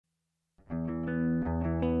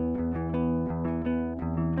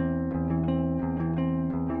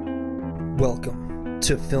Welcome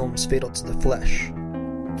to Films Fatal to the Flesh.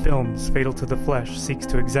 Films Fatal to the Flesh seeks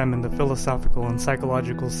to examine the philosophical and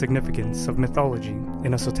psychological significance of mythology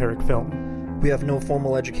in esoteric film. We have no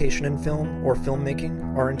formal education in film or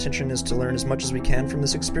filmmaking. Our intention is to learn as much as we can from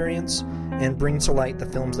this experience and bring to light the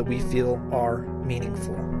films that we feel are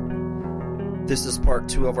meaningful. This is part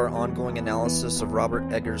 2 of our ongoing analysis of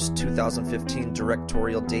Robert Eggers' 2015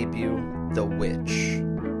 directorial debut, The Witch.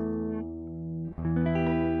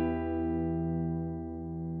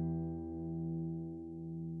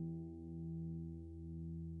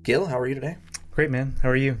 Gil, how are you today? Great, man. How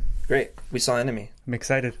are you? Great. We saw Enemy. I'm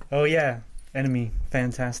excited. Oh, yeah. Enemy.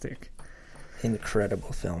 Fantastic.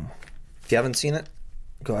 Incredible film. If you haven't seen it,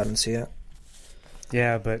 go out and see it.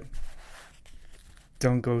 Yeah, but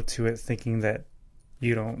don't go to it thinking that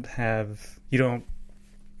you're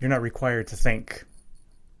not required to think.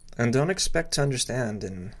 And don't expect to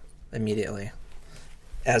understand immediately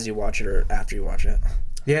as you watch it or after you watch it.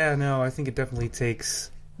 Yeah, no, I think it definitely takes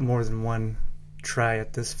more than one try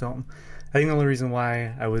at this film. I think the only reason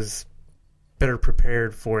why I was better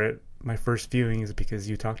prepared for it my first viewing is because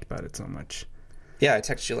you talked about it so much. Yeah, I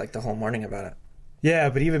texted you like the whole morning about it. Yeah,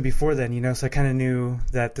 but even before then, so I kind of knew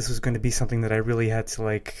that this was going to be something that I really had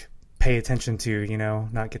to pay attention to,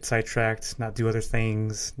 not get sidetracked, not do other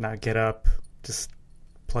things, not get up, just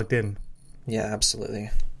plugged in. Yeah, absolutely.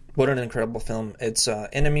 What an incredible film. It's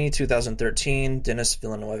Enemy 2013, Denis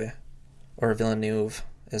Villeneuve, or Villeneuve,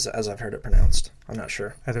 as I've heard it pronounced. I'm not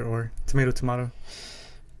sure. Either or. Tomato.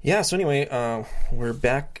 Yeah, so anyway, we're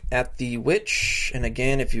back at The Witch. And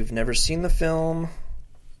again, if you've never seen the film,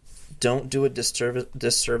 don't do a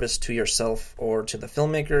disservice to yourself or to the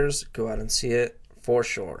filmmakers. Go out and see it for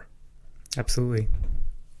sure. Absolutely.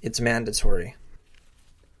 It's mandatory.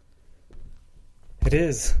 It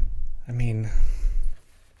is. I mean,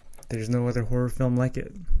 there's no other horror film like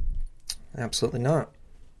it. Absolutely not.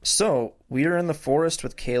 So, we are in the forest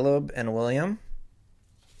with Caleb and William.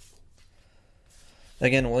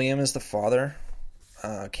 Again, William is the father.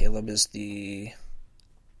 Caleb is the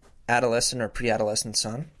adolescent or pre-adolescent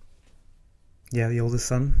son. Yeah, the oldest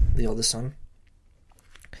son. The oldest son.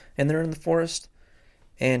 And they're in the forest.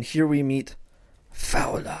 And here we meet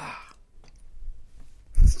Fowler.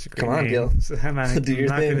 Come on, Gil. I'm not going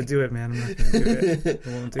to do it, man. I'm not going to do it. I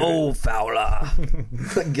won't do it. Fowler.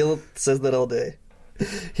 Gil says that all day.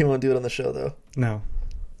 He won't do it on the show, though. No.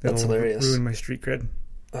 That's hilarious. Ruin my street cred.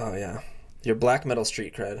 Oh, yeah. Your black metal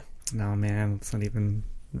street cred. No, man. It's not even...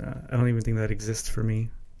 I don't even think that exists for me.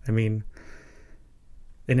 I mean,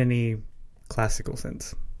 in any classical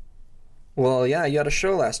sense. Well, yeah, you had a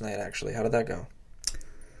show last night, actually. How did that go?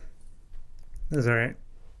 It was all right.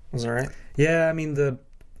 Was it all right? Yeah, I mean, I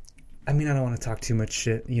don't want to talk too much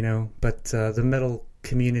shit, but the metal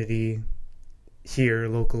community here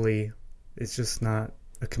locally is just not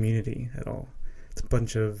a community at all. It's a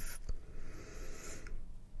bunch of...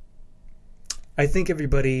 I think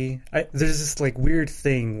everybody... there's this weird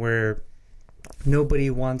thing where nobody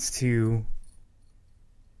wants to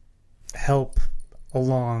help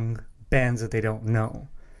along bands that they don't know.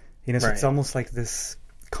 So right. It's almost like this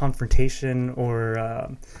confrontation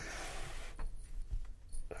or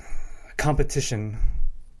competition,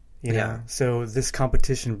 Yeah. So this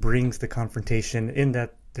competition brings the confrontation in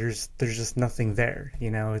that there's just nothing there.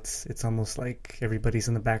 It's almost like everybody's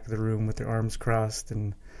in the back of the room with their arms crossed,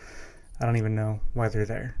 and I don't even know why they're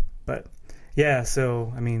there. But yeah,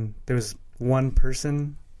 so I mean, there was one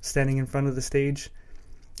person standing in front of the stage.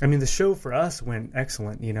 I mean, the show for us went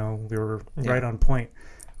excellent. We were right on point,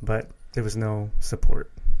 but there was no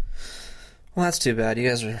support. Well, that's too bad. You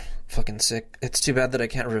guys are fucking sick. It's too bad that I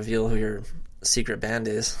can't reveal who your secret band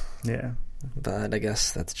is. Yeah. But I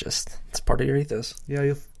guess it's part of your ethos. Yeah,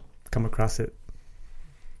 you'll come across it.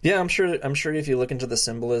 Yeah, I'm sure if you look into the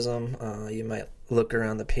symbolism, you might look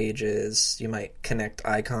around the pages, you might connect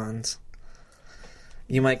icons.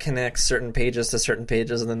 You might connect certain pages to certain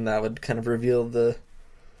pages, and then that would kind of reveal the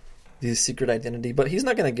secret identity. But he's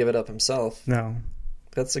not going to give it up himself. No.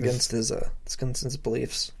 That's against his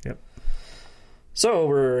beliefs. Yep. So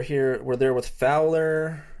we're there with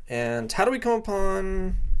Fowler, and how do we come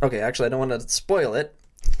upon... Okay, actually, I don't want to spoil it.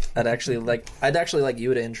 I'd actually like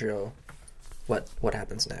you to intro what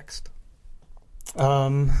happens next.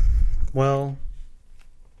 Well,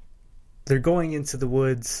 they're going into the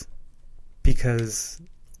woods because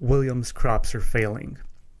William's crops are failing.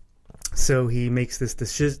 So he makes this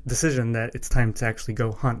decision that it's time to actually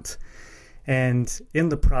go hunt. And in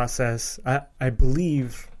the process, I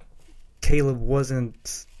believe Caleb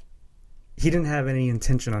he didn't have any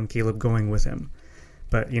intention on Caleb going with him,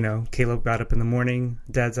 But, Caleb got up in the morning.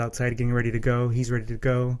 Dad's outside getting ready to go. He's ready to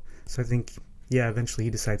go. So I think, eventually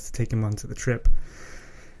he decides to take him onto the trip.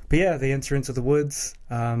 But yeah, they enter into the woods.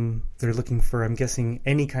 They're looking for, I'm guessing,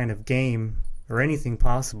 any kind of game or anything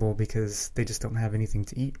possible because they just don't have anything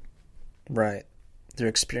to eat. Right. They're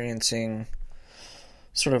experiencing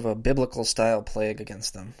sort of a biblical-style plague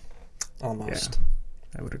against them, almost.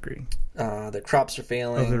 Yeah, I would agree. Their crops are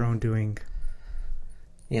failing. Of their own doing.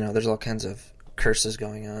 There's all kinds of curses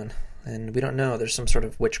going on. And we don't know. There's some sort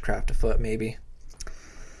of witchcraft afoot, maybe.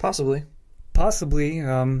 Possibly.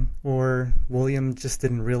 Or William just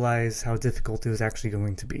didn't realize how difficult it was actually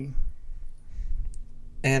going to be.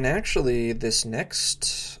 And actually, this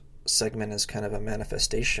next segment is kind of a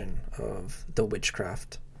manifestation of the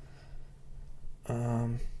witchcraft.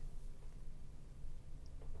 Do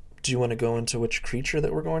you want to go into which creature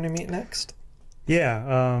that we're going to meet next?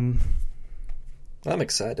 Yeah. I'm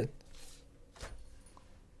excited.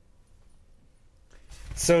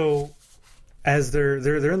 So, as they're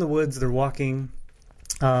in the woods, they're walking.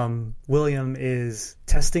 William is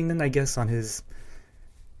testing them, I guess, on his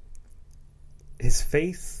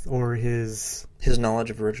faith or his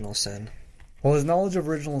knowledge of original sin. Well, his knowledge of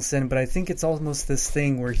original sin, but I think it's almost this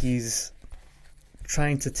thing where he's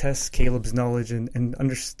trying to test Caleb's knowledge and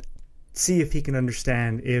see if he can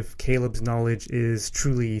understand if Caleb's knowledge is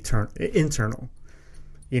truly internal.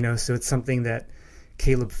 So it's something that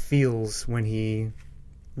Caleb feels when he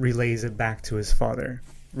relays it back to his father,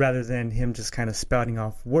 rather than him just kind of spouting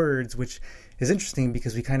off words, which is interesting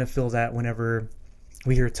because we kind of feel that whenever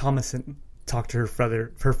we hear Thomason talk to her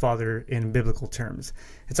father in biblical terms.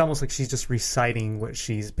 It's almost like she's just reciting what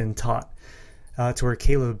she's been taught, to where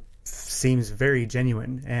Caleb seems very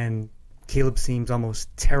genuine, and Caleb seems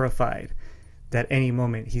almost terrified that any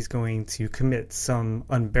moment he's going to commit some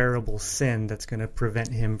unbearable sin that's going to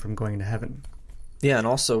prevent him from going to heaven. Yeah, and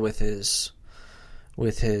also with his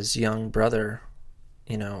young brother,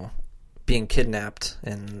 being kidnapped,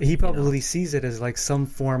 and he probably sees it as like some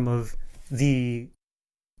form of the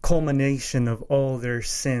culmination of all their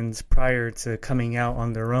sins prior to coming out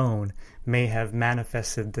on their own may have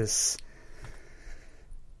manifested this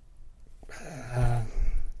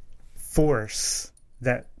force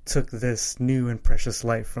that took this new and precious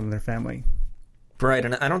life from their family. Right,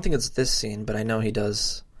 and I don't think it's this scene, but I know he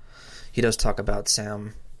does talk about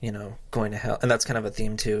Sam, going to hell. And that's kind of a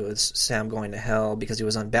theme too, is Sam going to hell because he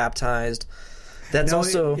was unbaptized. That's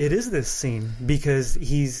also... It is this scene because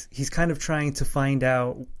he's kind of trying to find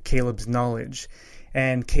out Caleb's knowledge.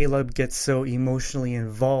 And Caleb gets so emotionally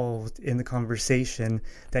involved in the conversation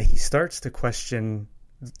that he starts to question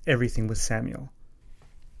everything with Samuel.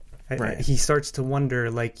 Right. He starts to wonder,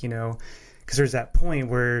 because there's that point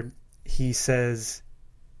where he says,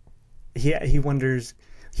 he wonders,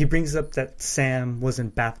 he brings up that Sam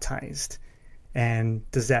wasn't baptized. And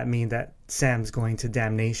does that mean that Sam's going to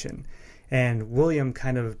damnation? And William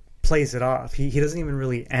kind of plays it off. He doesn't even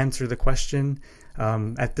really answer the question.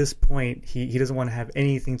 At this point, he doesn't want to have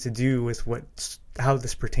anything to do with how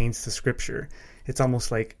this pertains to Scripture. It's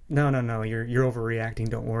almost like, no, you're overreacting.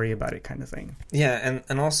 Don't worry about it, kind of thing. Yeah,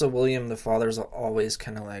 and also William, the father's always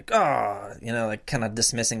kind of like, kind of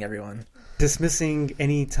dismissing everyone. Dismissing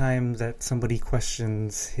any time that somebody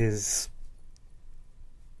questions his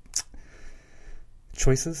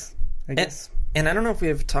choices, I guess. And I don't know if we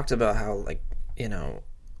have talked about how,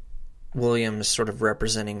 William is sort of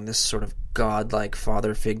representing this sort of godlike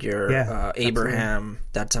father figure, Abraham.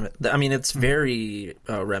 It's very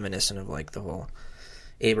reminiscent of the whole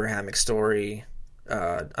Abrahamic story.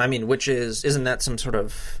 Isn't that some sort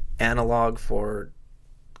of analog for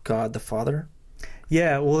God the Father?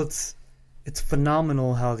 Yeah, well, it's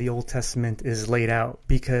phenomenal how the Old Testament is laid out,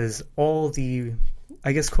 because all the,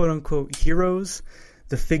 I guess, quote unquote heroes,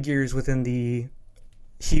 the figures within the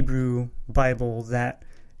Hebrew Bible that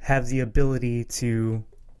have the ability to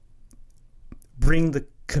bring the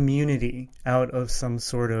community out of some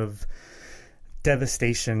sort of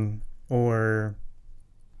devastation or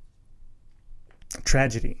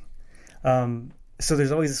tragedy. So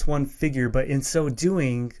there's always this one figure, but in so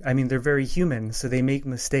doing, they're very human, so they make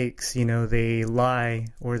mistakes. They lie,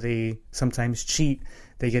 or they sometimes cheat.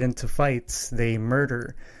 They get into fights. They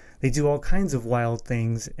murder. They do all kinds of wild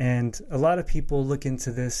things, and a lot of people look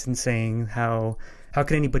into this and saying how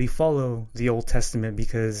can anybody follow the Old Testament,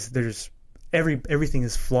 because there's everything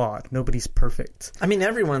is flawed. Nobody's perfect.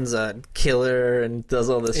 Everyone's a killer and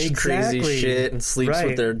does all this crazy shit and sleeps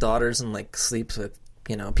with their daughters and sleeps with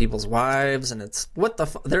people's wives, and it's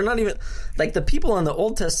they're not even the people in the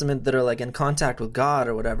Old Testament that are in contact with God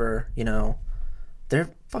or whatever, they're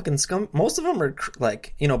fucking scum. Most of them are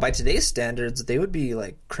like, you know, by today's standards, they would be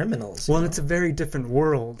like criminals. Well, it's a very different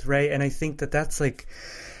world, right? And I think that that's like,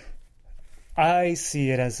 I see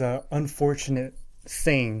it as a unfortunate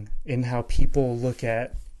thing in how people look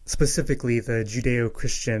at specifically the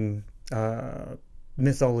Judeo-Christian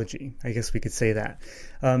mythology, I guess we could say that,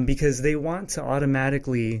 because they want to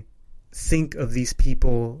automatically think of these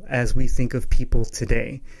people as we think of people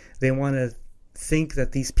today. They want to think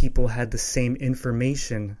that these people had the same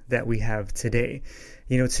information that we have today.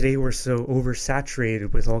 You know, today we're so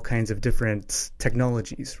oversaturated with all kinds of different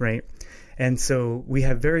technologies, right? And so we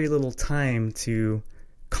have very little time to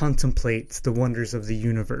contemplate the wonders of the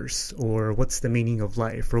universe, or what's the meaning of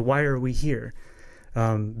life, or why are we here,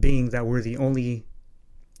 being that we're the only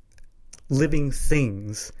living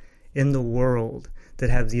things in the world that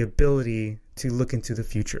have the ability to look into the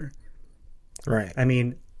future. Right. I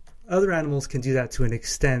mean, other animals can do that to an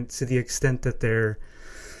extent, to the extent that their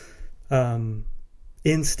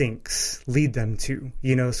instincts lead them to,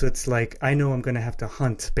 you know. So it's like, I know I'm going to have to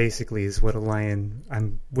hunt, basically, is what a lion,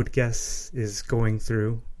 I would guess, is going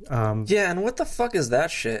through. Yeah, and what the fuck is that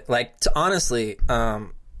shit? Like, honestly,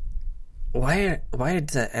 why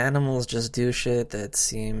do animals just do shit that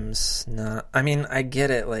seems not... I mean, I get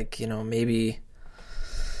it, like, you know, maybe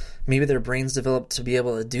their brains developed to be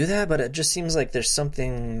able to do that, but it just seems like there's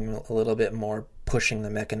something a little bit more pushing the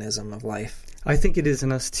mechanism of life. I think it is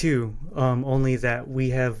in us too, only that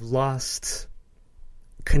we have lost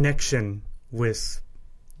connection with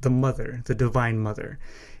the mother, the divine mother.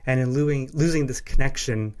 And in losing this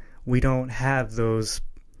connection, we don't have those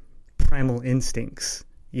primal instincts.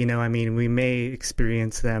 You know, I mean, we may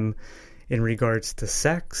experience them in regards to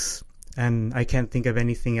sex, and I can't think of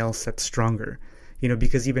anything else that's stronger. You know,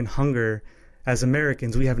 because even hunger, as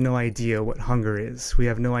Americans, we have no idea what hunger is. We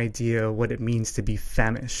have no idea what it means to be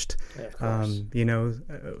famished. Yeah, of course. You know,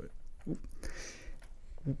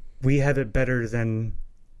 we have it better than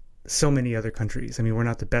so many other countries. I mean, we're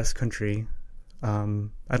not the best country. I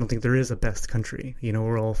don't think there is a best country. You know,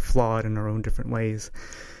 we're all flawed in our own different ways.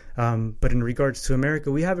 But in regards to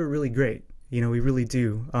America, we have it really great. You know, we really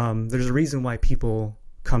do. There's a reason why people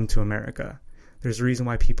come to America. There's a reason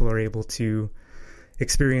why people are able to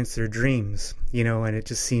experience their dreams, you know, and it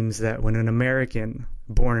just seems that when an American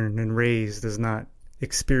born and raised does not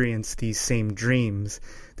experience these same dreams,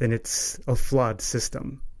 then it's a flawed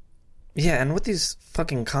system. Yeah, and what these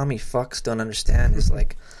fucking commie fucks don't understand is,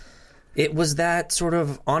 like, it was that sort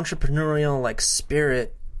of entrepreneurial, like,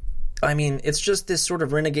 spirit. I mean, it's just this sort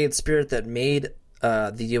of renegade spirit that made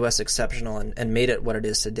the U.S. exceptional and made it what it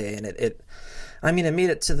is today. And it made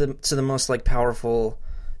it to the most, like, powerful,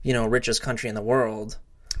 you know, richest country in the world.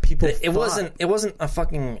 It wasn't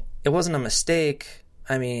a mistake.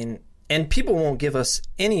 I mean, and people won't give us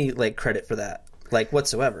any, like, credit for that, like,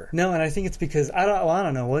 whatsoever. No, and I think it's because I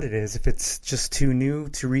don't know what it is. If it's just too new,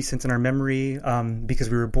 too recent in our memory, because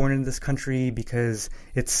we were born in this country, because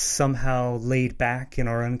it's somehow laid back in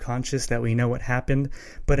our unconscious that we know what happened.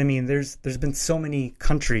 But I mean, there's been so many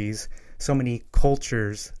countries, so many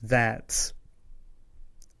cultures that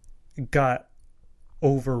got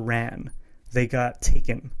overran. They got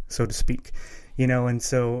taken, so to speak, you know. And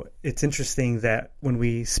so it's interesting that when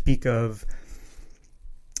we speak of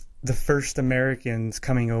the first Americans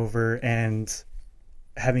coming over and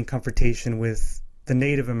having confrontation with the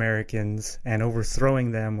Native Americans and overthrowing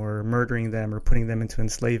them or murdering them or putting them into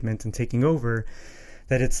enslavement and taking over,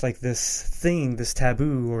 that it's like this thing, this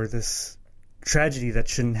taboo or this tragedy that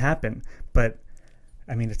shouldn't happen. But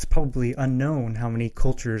I mean, it's probably unknown how many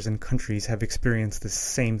cultures and countries have experienced the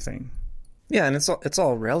same thing. Yeah, and it's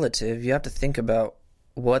all relative. You have to think about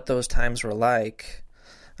what those times were like.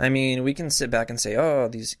 I mean, we can sit back and say, oh,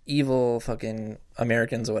 these evil fucking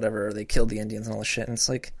Americans or whatever, they killed the Indians and all this shit. And it's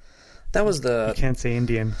like, that was the... You can't say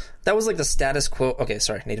Indian. That was like the status quo. Okay,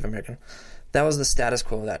 sorry, Native American. That was the status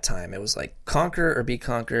quo of that time. It was like conquer or be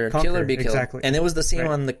conquered, kill or be killed. Exactly. And it was the same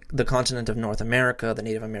on the continent of North America. The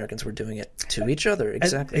Native Americans were doing it to each other.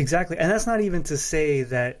 Exactly. Exactly. And that's not even to say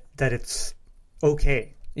that it's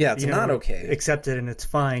okay. Yeah, it's not okay. Accepted and it's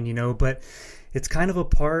fine, you know, but it's kind of a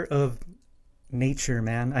part of nature,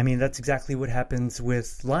 man. I mean, that's exactly what happens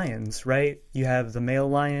with lions, right? You have the male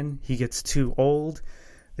lion, he gets too old.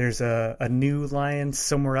 There's a new lion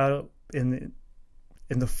somewhere out in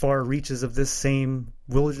the far reaches of this same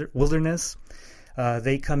wilderness.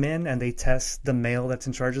 They come in and they test the male that's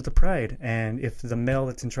in charge of the pride. And if the male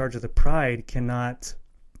that's in charge of the pride cannot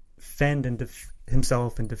fend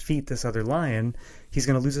himself and defeat this other lion, he's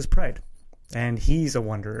going to lose his pride. And he's a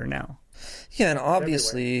wanderer now. Yeah, and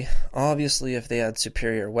obviously, if they had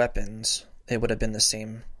superior weapons, it would have been the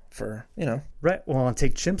same for, Right. Well, and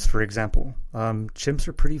take chimps, for example. Chimps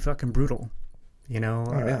are pretty fucking brutal,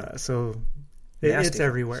 so it's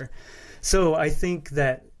everywhere. So I think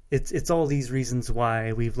that it's all these reasons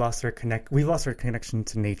why we've lost our connection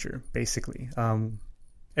to nature, basically.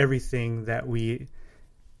 Everything that we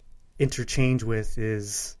interchange with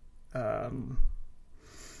is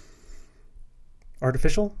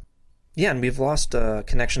artificial. Yeah, and we've lost a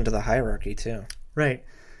connection to the hierarchy too. Right.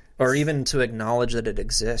 Or even to acknowledge that it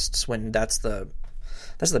exists, when that's the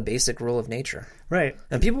basic rule of nature. Right.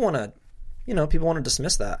 And people want to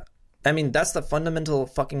dismiss that. I mean, that's the fundamental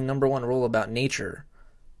fucking number one rule about nature.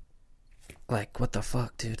 Like, what the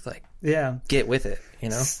fuck, dude? Like, yeah, get with it,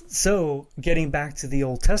 So, getting back to the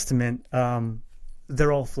Old Testament,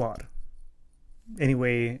 they're all flawed. Any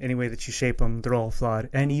way that you shape them, they're all flawed.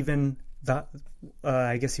 And even that,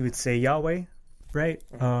 I guess you would say Yahweh, right?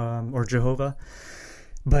 Or Jehovah.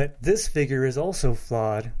 But this figure is also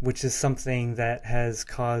flawed, which is something that has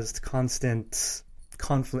caused constant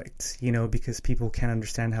conflict, because people can't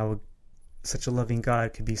understand how such a loving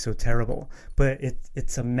God could be so terrible. But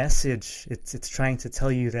it's a message. It's trying to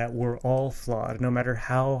tell you that we're all flawed, no matter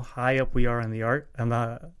how high up we are on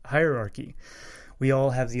the hierarchy. We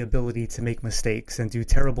all have the ability to make mistakes and do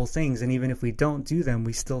terrible things, and even if we don't do them,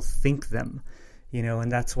 we still think them,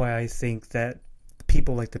 and that's why I think that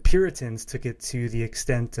people like the Puritans took it to the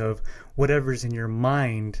extent of whatever's in your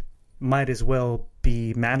mind might as well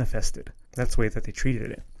be manifested. That's the way that they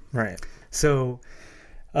treated it. Right. So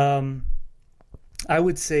I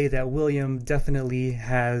would say that William definitely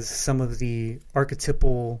has some of the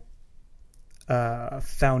archetypal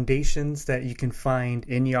foundations that you can find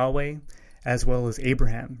in Yahweh, as well as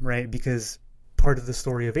Abraham, right? Because part of the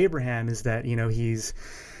story of Abraham is that,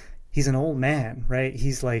 he's an old man, right?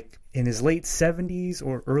 He's like in his late 70s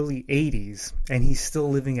or early 80s, and he's still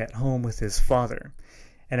living at home with his father.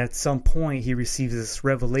 And at some point, he receives this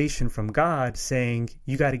revelation from God saying,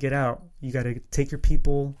 you got to get out. You got to take your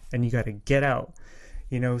people and you got to get out.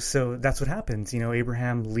 So that's what happens.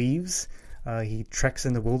 Abraham leaves. He treks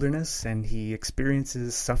in the wilderness and he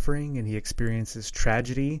experiences suffering and he experiences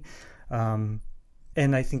tragedy. And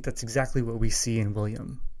I think that's exactly what we see in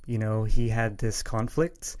William. He had this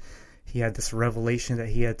conflict. He had this revelation that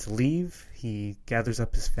he had to leave. He gathers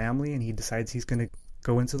up his family and he decides he's going to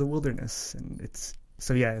go into the wilderness. And it's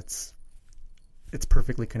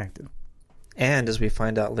perfectly connected. And as we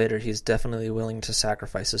find out later, he's definitely willing to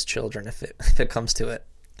sacrifice his children if it comes to it.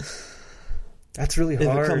 That's really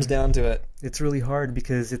hard. If it comes down to it. It's really hard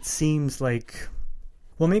because it seems like,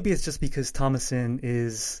 well, maybe it's just because Thomasin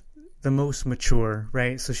is the most mature,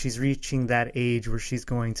 right? So she's reaching that age where she's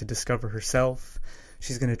going to discover herself.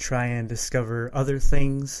 She's going to try and discover other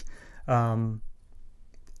things. And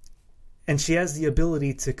she has the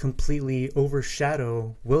ability to completely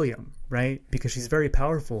overshadow William, right? Because she's very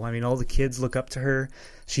powerful. I mean, all the kids look up to her.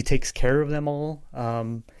 She takes care of them all.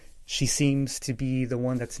 She seems to be the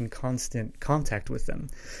one that's in constant contact with them.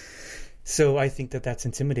 So I think that that's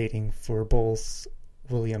intimidating for both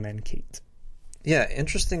William and Kate. Yeah,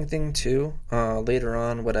 interesting thing too. Later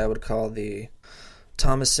on, what I would call the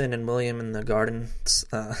Thomasin and William in the garden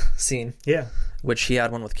scene. Yeah, which he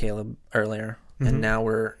had one with Caleb earlier, and now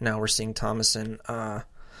we're seeing Thomasin.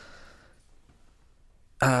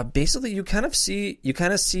 Basically, you kind of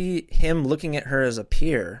see him looking at her as a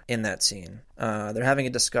peer in that scene. They're having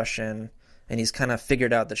a discussion, and he's kind of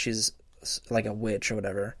figured out that she's like a witch or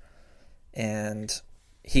whatever, and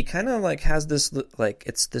he kind of like has this like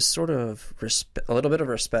it's this sort of a little bit of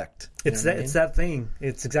respect. It's that thing.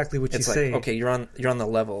 It's exactly what you say. Okay, you're on the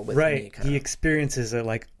level with right. me. Kinda. He experiences it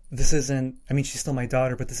like this isn't. I mean, she's still my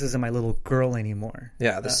daughter, but this isn't my little girl anymore.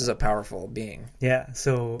 Yeah, this is a powerful being. Yeah,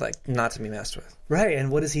 so like not to be messed with. Right,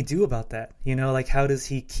 and what does he do about that? Like how does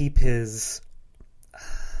he keep his,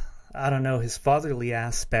 I don't know, his fatherly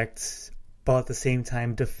aspect, while at the same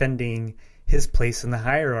time defending his place in the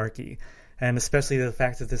hierarchy? And especially the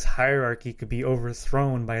fact that this hierarchy could be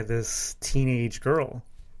overthrown by this teenage girl.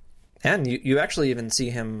 And you actually even see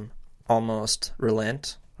him almost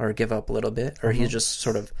relent or give up a little bit. Or he's just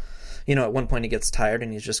sort of, at one point he gets tired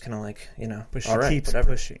and he's just kind of like, But she keeps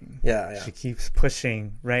pushing. Yeah. She keeps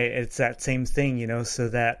pushing, right? It's that same thing, so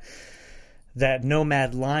that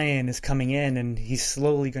nomad lion is coming in and he's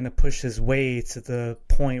slowly going to push his way to the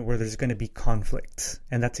point where there's going to be conflict.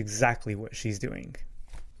 And that's exactly what she's doing.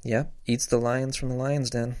 Yeah, eats the lions from the lion's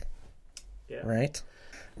den. Yeah. Right.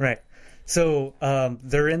 So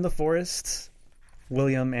they're in the forest,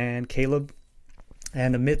 William and Caleb,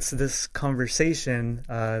 and amidst this conversation,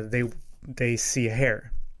 they see a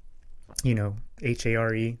hare.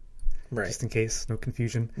 Hare, right? Just in case, no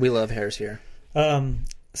confusion. We love hares here.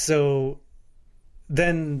 So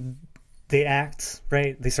then they act,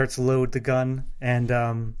 right? They start to load the gun, and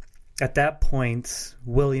at that point,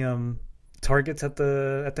 William targets at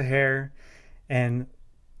the hair and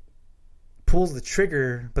pulls the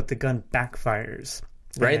trigger, but the gun backfires.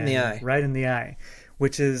 Right in the eye. Right in the eye,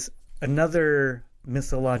 which is another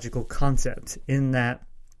mythological concept in that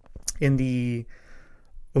in the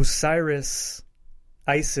Osiris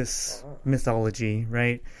Isis mythology,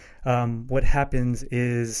 right? What happens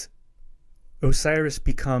is Osiris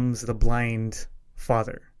becomes the blind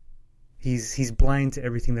father. He's blind to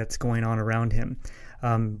everything that's going on around him,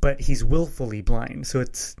 but he's willfully blind. So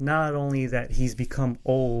it's not only that he's become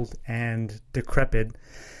old and decrepit,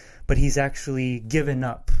 but he's actually given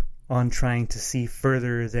up on trying to see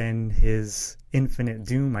further than his infinite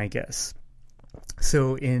doom, I guess.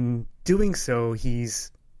 So in doing so,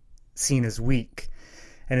 he's seen as weak.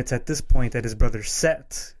 And it's at this point that his brother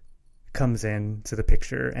Set comes into the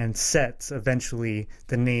picture, and Set, eventually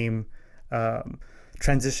the name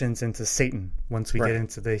transitions into Satan once we get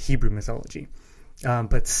into the Hebrew mythology.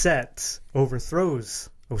 But Set overthrows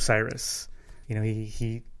Osiris. You know,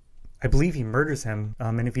 he I believe he murders him,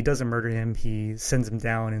 and if he doesn't murder him, he sends him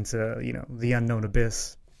down into, you know, the unknown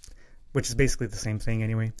abyss, which is basically the same thing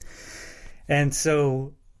anyway. And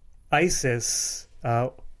so Isis,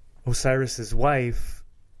 Osiris's wife,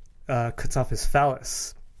 cuts off his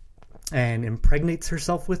phallus and impregnates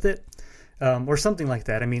herself with it, or something like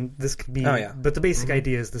that. I mean, this could be, but the basic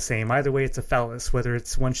idea is the same. Either way, it's a phallus, whether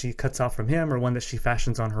it's one she cuts off from him or one that she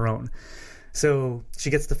fashions on her own. So she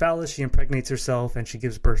gets the phallus, she impregnates herself, and she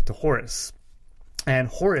gives birth to Horus. And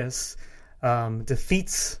Horus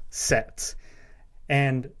defeats Set.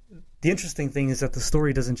 And the interesting thing is that the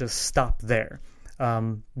story doesn't just stop there.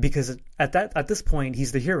 Because at this point,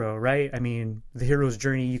 he's the hero, right? I mean, the hero's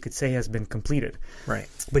journey, you could say, has been completed. Right.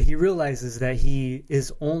 But he realizes that he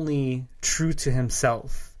is only true to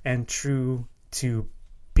himself and true to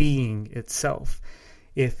being itself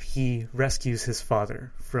if he rescues his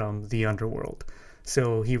father from the underworld.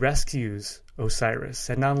 So he rescues Osiris.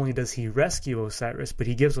 And not only does he rescue Osiris, but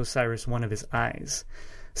he gives Osiris one of his eyes.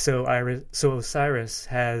 So Osiris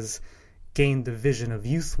has gained the vision of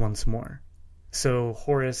youth once more. So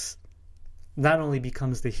Horus not only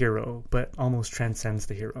becomes the hero, but almost transcends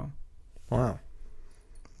the hero. Wow.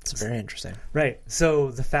 It's very interesting. Right.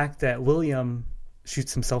 So the fact that William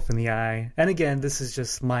shoots himself in the eye, and again, this is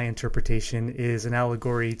just my interpretation, is an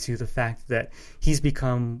allegory to the fact that he's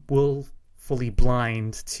become willfully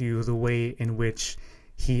blind to the way in which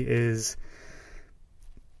he is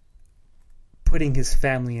putting his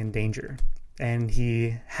family in danger. And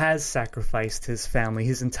he has sacrificed his family,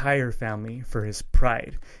 his entire family, for his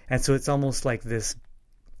pride. And so it's almost like this,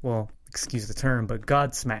 well, excuse the term, but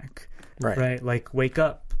Godsmack. Right? Like, wake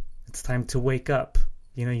up. It's time to wake up.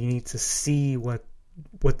 You know, you need to see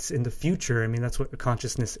what's in the future. I mean, that's what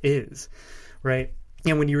consciousness is, right?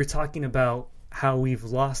 And when you were talking about how we've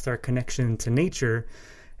lost our connection to nature,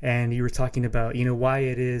 and you were talking about, you know, why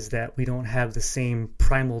it is that we don't have the same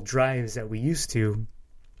primal drives that we used to,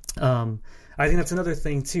 I think that's another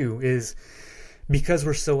thing too, is because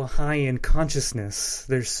we're so high in consciousness,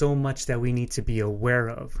 there's so much that we need to be aware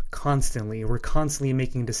of constantly. We're constantly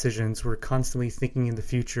making decisions. We're constantly thinking in the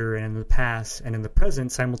future and in the past and in the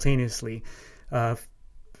present simultaneously,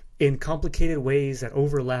 in complicated ways that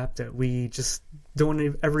overlap that we just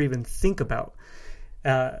don't ever even think about.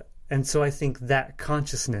 And so I think that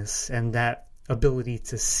consciousness and that ability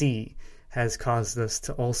to see has caused us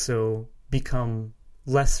to also become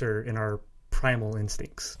lesser in our primal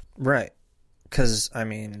instincts. Right. Because, I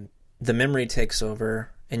mean, the memory takes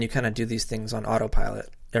over and you kind of do these things on autopilot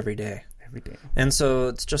every day. And so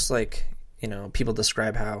it's just like, you know, people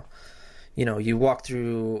describe how, you know, you walk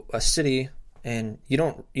through a city and you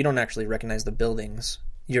don't actually recognize the buildings.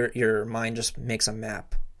 Your mind just makes a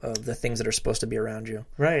map of the things that are supposed to be around you.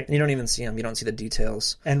 Right. And you don't even see them. You don't see the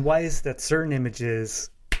details. And why is that certain images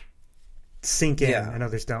sink in and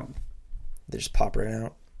others don't? They just pop right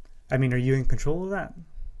out. I mean, are you in control of that?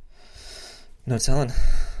 No telling.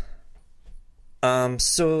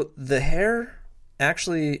 So the hair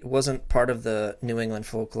actually wasn't part of the New England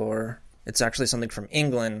folklore. It's actually something from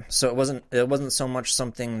England. So it wasn't so much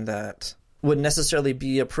something that would necessarily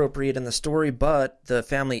be appropriate in the story, but the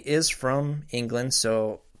family is from England,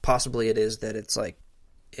 so possibly it is that it's like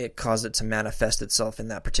it caused it to manifest itself in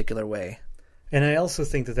that particular way. And I also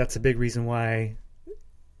think that that's a big reason why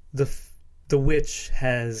the witch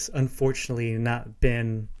has unfortunately not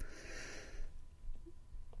been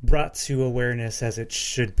brought to awareness as it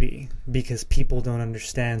should be, because people don't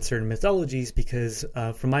understand certain mythologies, because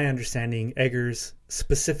from my understanding, Eggers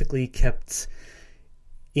specifically kept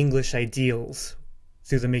English ideals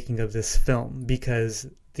through the making of this film, because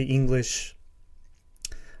the English,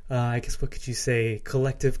 I guess, what could you say,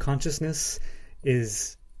 collective consciousness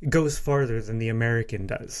goes farther than the American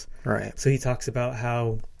does. Right. So he talks about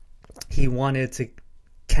how he wanted to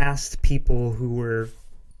cast people who were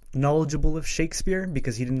knowledgeable of Shakespeare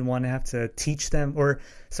because he didn't want to have to teach them, or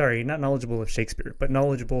sorry, not knowledgeable of Shakespeare, but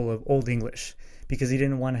knowledgeable of Old English, because he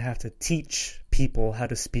didn't want to have to teach people how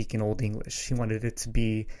to speak in Old English. He wanted it to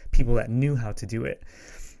be people that knew how to do it.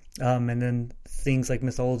 And then things like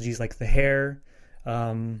mythologies like the hare.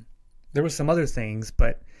 There were some other things,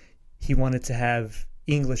 but he wanted to have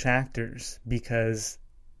English actors because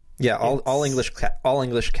all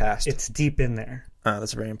English cast. It's deep in there.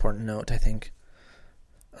 That's a very important note, I think.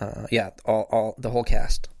 All the whole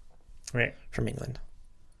cast, right, from England,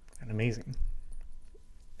 and amazing,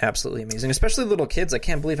 absolutely amazing. Especially little kids. I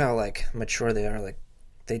can't believe how like mature they are. Like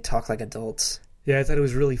they talk like adults. Yeah, I thought it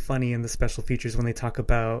was really funny in the special features when they talk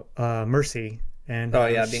about Mercy and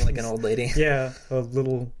being like an old lady. Yeah, a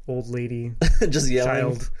little old lady, just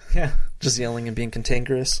yelling. Child. Yeah, just yelling and being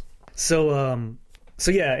cantankerous. So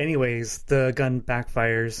yeah. Anyways, the gun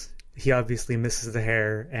backfires. He obviously misses the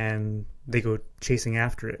hare, and they go chasing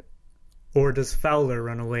after it. Or does Fowler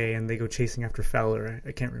run away and they go chasing after Fowler?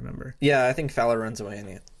 I can't remember. Yeah, I think Fowler runs away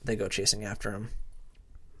and they go chasing after him.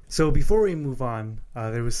 So before we move on,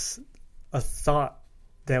 there was a thought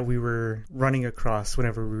that we were running across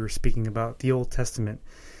whenever we were speaking about the Old Testament.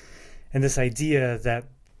 And this idea that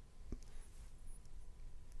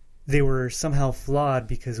they were somehow flawed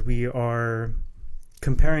because we are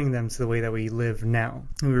comparing them to the way that we live now.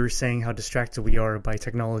 We were saying how distracted we are by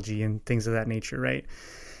technology and things of that nature, right?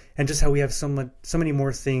 And just how we have so many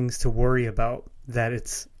more things to worry about that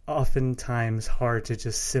it's oftentimes hard to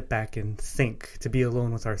just sit back and think, to be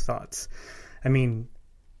alone with our thoughts. I mean,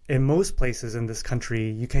 in most places in this country,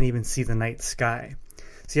 you can't even see the night sky.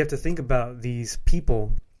 So you have to think about these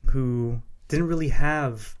people who didn't really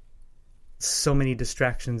have so many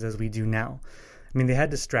distractions as we do now. I mean, they had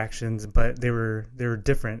distractions, but they were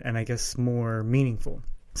different and I guess more meaningful.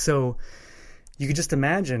 So you could just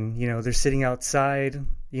imagine, they're sitting outside,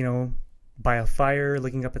 by a fire,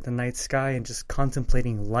 looking up at the night sky and just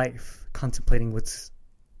contemplating life, contemplating what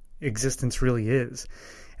existence really is.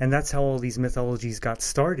 And that's how all these mythologies got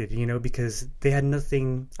started, because they had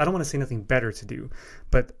nothing, I don't want to say nothing better to do,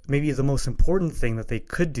 but maybe the most important thing that they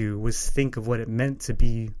could do was think of what it meant to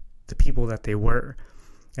be the people that they were.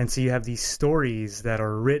 And so you have these stories that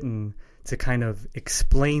are written to kind of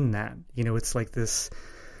explain that. It's like this,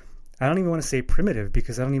 I don't even want to say primitive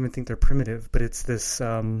because I don't even think they're primitive, but it's this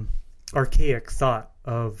archaic thought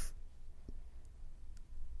of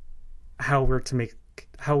how we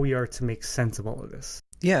are to make sense of all of this.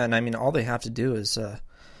 Yeah, and I mean, all they have to do is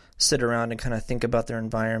sit around and kind of think about their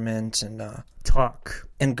environment and talk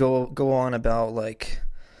and go on about like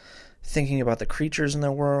thinking about the creatures in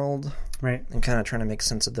their world, right? And kind of trying to make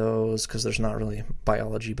sense of those because there's not really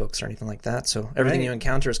biology books or anything like that. So everything you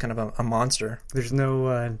encounter is kind of a monster. There's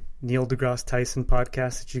no Neil deGrasse Tyson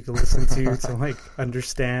podcast that you can listen to like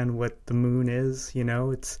understand what the moon is.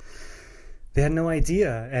 They had no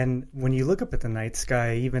idea. And when you look up at the night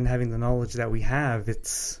sky, even having the knowledge that we have,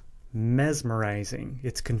 it's mesmerizing.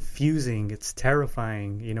 It's confusing. It's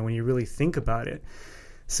terrifying, when you really think about it.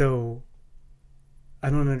 So I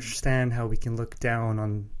don't understand how we can look down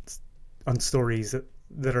on stories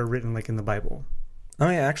that are written like in the Bible. Oh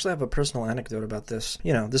yeah, I actually have a personal anecdote about this.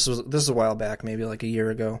 This is a while back, maybe like a year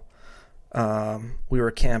ago. We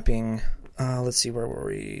were camping. Let's see, where were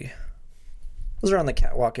we? It was around the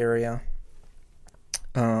Catwalk area.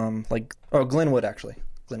 Glenwood, actually.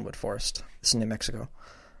 Glenwood Forest. It's in New Mexico.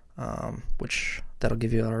 Which, that'll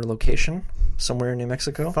give you our location. Somewhere in New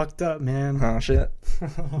Mexico. Fucked up, man. Oh, shit.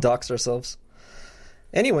 Doxed ourselves.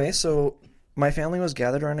 Anyway, so my family was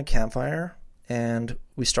gathered around a campfire, and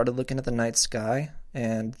we started looking at the night sky,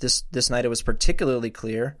 and this night it was particularly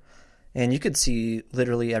clear, and you could see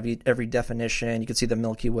literally every definition. You could see the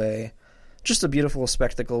Milky Way. Just a beautiful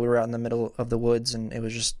spectacle. We were out in the middle of the woods, and it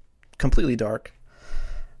was just completely dark.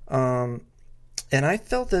 And I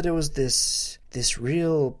felt that it was this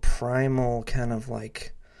real primal kind of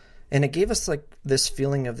like, and it gave us like this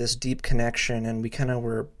feeling of this deep connection, and we kind of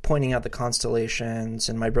were pointing out the constellations,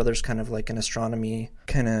 and my brother's kind of like an astronomy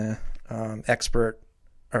kind of expert,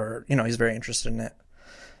 or he's very interested in it.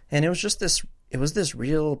 And it was just this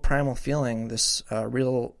real primal feeling, this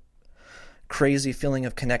real crazy feeling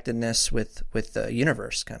of connectedness with the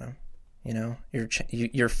universe, kind of.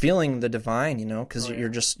 You're feeling the divine, because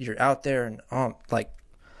you're out there, and like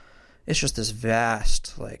it's just this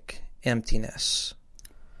vast like emptiness.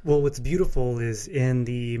 Well, what's beautiful is in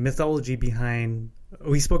the mythology behind.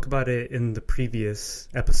 We spoke about it in the previous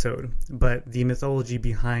episode, but the mythology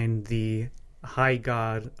behind the high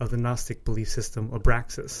god of the Gnostic belief system,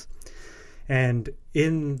 Abraxas. And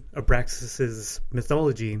in Abraxas's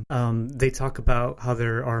mythology, they talk about how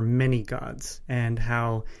there are many gods and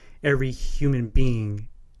how every human being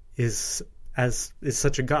is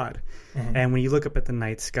such a god. Mm-hmm. And when you look up at the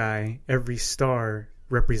night sky, every star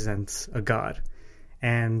represents a god,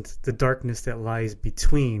 and the darkness that lies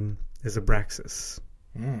between is Abraxas.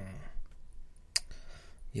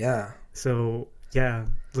 Yeah. So yeah,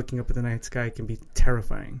 looking up at the night sky can be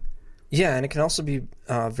terrifying. Yeah, and it can also be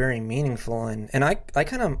very meaningful, and I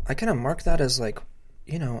kind of mark that as like,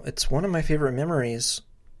 you know, it's one of my favorite memories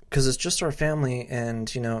because it's just our family,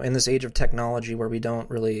 and you know, in this age of technology where we don't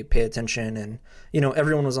really pay attention, and you know,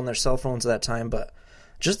 everyone was on their cell phones at that time, but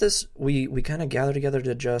just this, we kind of gather together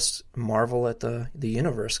to just marvel at the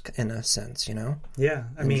universe in a sense, you know. Yeah,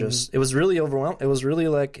 I mean, it was really overwhelming. It was really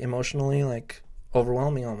like emotionally like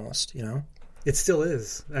overwhelming almost, you know. It still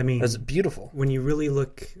is. I mean, it's beautiful when you really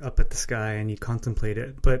look up at the sky and you contemplate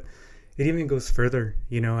it. But it even goes further,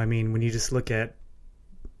 you know. I mean, when you just look at,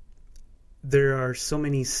 there are so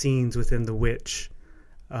many scenes within the Witch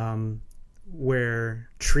where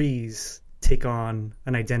trees take on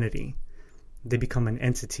an identity. They become an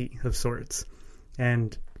entity of sorts.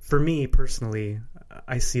 And for me personally,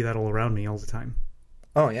 I see that all around me all the time.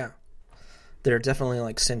 Oh, yeah. They're definitely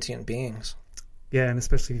like sentient beings. Yeah, and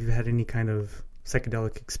especially if you've had any kind of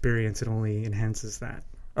psychedelic experience, it only enhances that.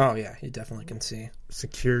 Oh, yeah, you definitely can see.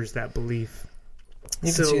 Secures that belief.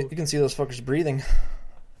 You can see those fuckers breathing.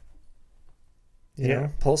 You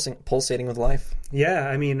know, pulsating with life. Yeah,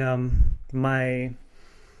 I mean, my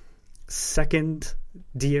second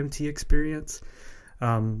DMT experience,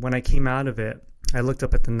 when I came out of it, I looked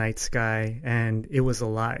up at the night sky and it was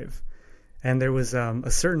alive. And there was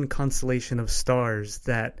a certain constellation of stars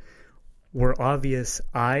that were obvious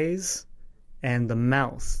eyes and the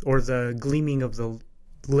mouth, or the gleaming of the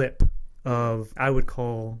lip of, I would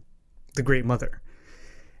call, the Great Mother.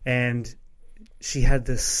 And she had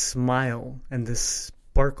this smile and this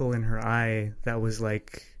sparkle in her eye that was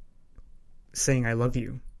like saying, I love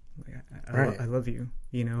you. I love you.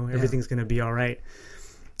 You know, everything's going to be all right.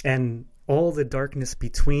 And all the darkness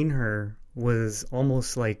between her was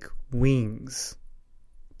almost like wings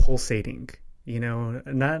pulsating. You know,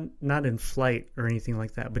 not in flight or anything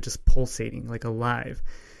like that, but just pulsating, like alive.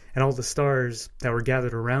 And all the stars that were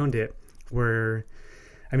gathered around it were,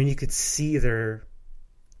 I mean, you could see their,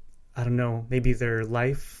 I don't know, maybe their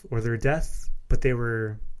life or their death, but they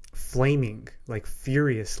were flaming, like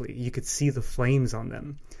furiously. You could see the flames on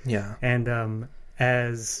them. Yeah. And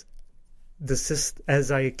as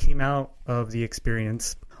I came out of the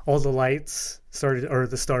experience, all the lights started, or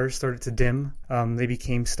the stars started to dim. They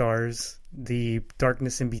became stars. The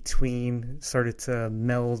darkness in between started to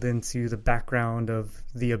meld into the background of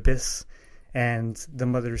the abyss, and the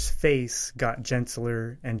mother's face got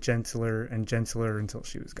gentler and gentler and gentler until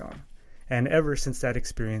she was gone. And ever since that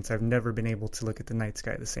experience, I've never been able to look at the night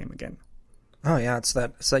sky the same again. Oh yeah, it's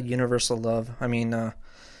that universal love. I mean,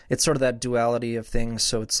 it's sort of that duality of things.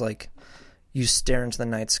 So it's like you stare into the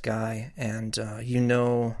night sky, and you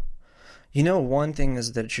know, one thing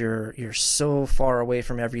is that you're so far away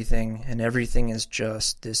from everything, and everything is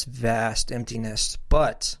just this vast emptiness.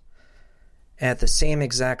 But at the same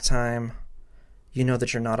exact time, you know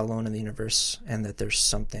that you're not alone in the universe, and that there's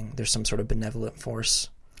some sort of benevolent force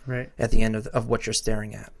right at the end of what you're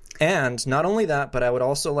staring at. And not only that, but I would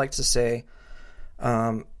also like to say,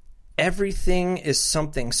 everything is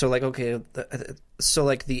something. So like, okay, so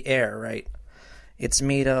like the air, right? It's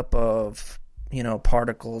made up of, you know,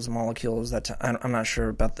 particles, molecules. I'm not sure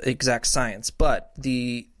about the exact science, but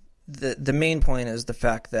the main point is the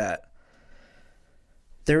fact that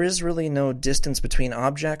there is really no distance between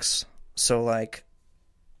objects. So like,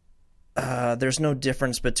 there's no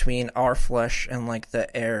difference between our flesh and like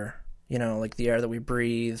the air, you know, like the air that we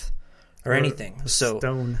breathe or anything. So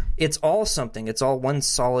stone. It's all something. It's all one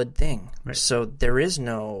solid thing. Right. So there is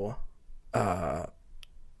no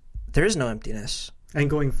emptiness. And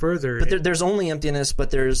going further, but there's only emptiness,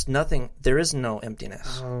 but there's nothing. There is no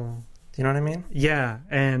emptiness. Oh. Do you know what I mean? Yeah,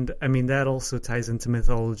 and I mean that also ties into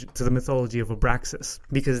mythology, to the mythology of Abraxas,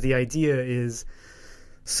 because the idea is,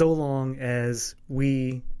 so long as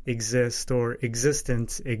we exist, or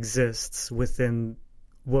existence exists within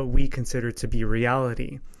what we consider to be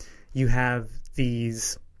reality, you have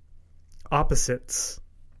these opposites,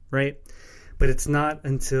 right? But it's not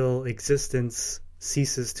until existence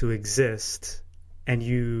ceases to exist and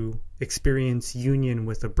you experience union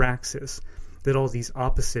with Abraxas that all these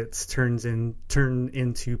opposites turn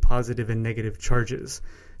into positive and negative charges,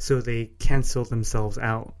 so they cancel themselves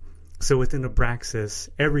out. So within Abraxas,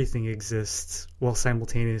 everything exists while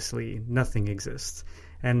simultaneously nothing exists.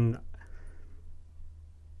 And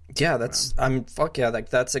yeah, that's like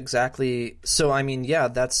that's exactly. So I mean, yeah,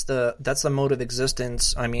 that's the mode of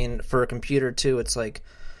existence. I mean, for a computer too, it's like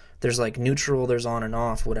there's like neutral, there's on and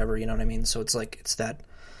off, whatever, you know what I mean? So it's like it's that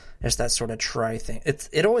sort of try thing.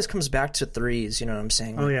 It always comes back to threes, you know what I'm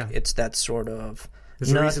saying? Oh, like, yeah. It's that sort of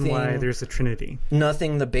there's a reason why there's a trinity.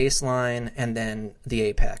 Nothing, the baseline, and then the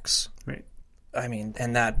apex. Right. I mean,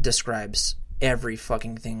 and that describes every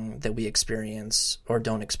fucking thing that we experience or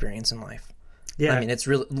don't experience in life. Yeah. I mean, it's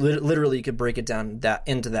really literally you could break it down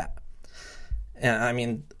into that. And I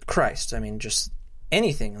mean, Christ. I mean, just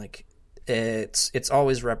anything. Like it's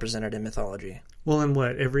always represented in mythology. Well, and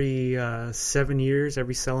what, every 7 years,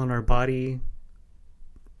 every cell in our body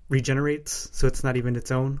regenerates, so it's not even its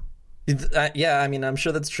own. Yeah, I mean, I'm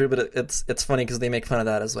sure that's true, but it's funny because they make fun of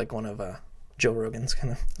that as like one of Joe Rogan's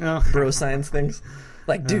kind of bro science things.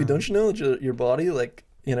 Like, dude, don't you know that your body, like,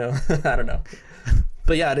 you know, I don't know.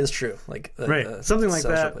 But yeah, it is true. Like, right, something like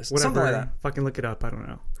that. Whatever. Something like that. Fucking look it up. I don't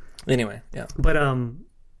know. Anyway, yeah. But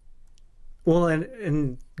well,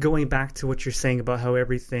 and going back to what you're saying about how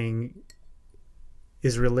everything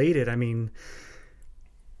is related. I mean,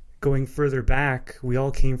 going further back, we all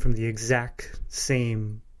came from the exact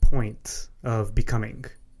same point of becoming.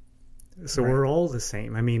 So right. We're all the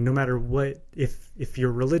same. I mean, no matter what, if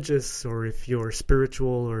you're religious or if you're spiritual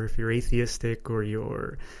or if you're atheistic or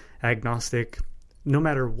you're agnostic, no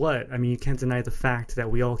matter what, I mean, you can't deny the fact that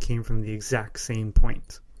we all came from the exact same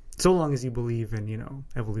point. So long as you believe in, you know,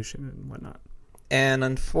 evolution and whatnot. And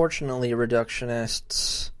unfortunately,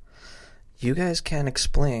 reductionists, you guys can't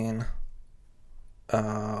explain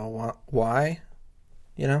why,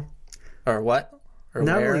 you know, or what, or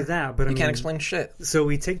not where. Only that, but you can't explain shit. So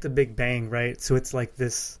we take the Big Bang, right? So it's like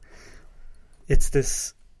this. It's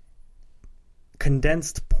this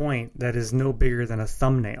condensed point that is no bigger than a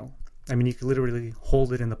thumbnail. I mean, you could literally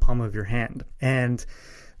hold it in the palm of your hand. And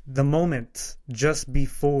the moment just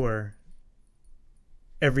before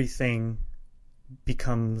everything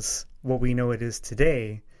becomes what we know it is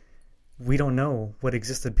today, we don't know what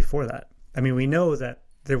existed before that. I mean, we know that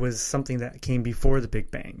there was something that came before the Big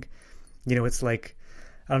Bang. You know, it's like,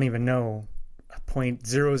 I don't even know,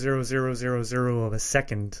 0.00000 of a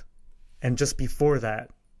second. And just before that,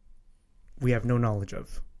 we have no knowledge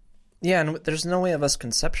of. Yeah, and there's no way of us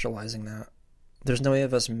conceptualizing that. There's no way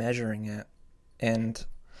of us measuring it. And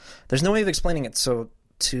there's no way of explaining it. So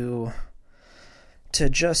to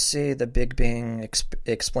just say the Big Bang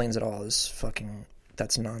explains it all is fucking,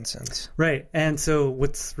 that's nonsense. Right. And so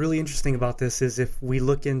what's really interesting about this is if we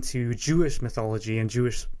look into Jewish mythology and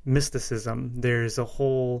Jewish mysticism, there's a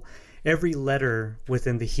whole, every letter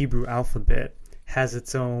within the Hebrew alphabet has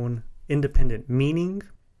its own independent meaning,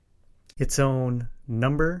 its own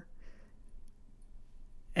number.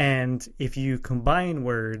 And if you combine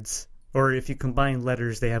words or if you combine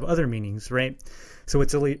letters, they have other meanings, right? So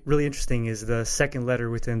what's really interesting is the second letter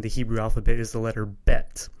within the Hebrew alphabet is the letter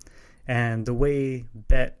Bet. And the way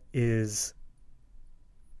Bet is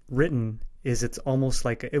written is it's almost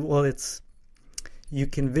like, you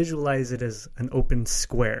can visualize it as an open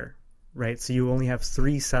square, right? So you only have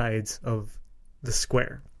three sides of the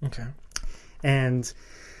square. Okay. And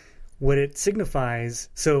what it signifies,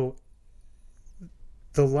 so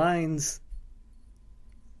the lines,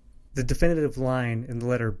 the definitive line in the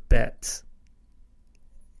letter Bet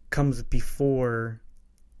comes before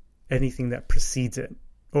anything that precedes it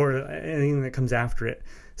or anything that comes after it.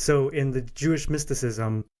 So in the Jewish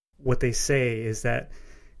mysticism, what they say is that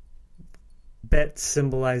Bet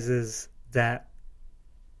symbolizes that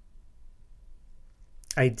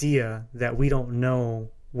idea that we don't know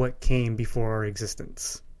what came before our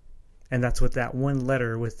existence. And that's what that one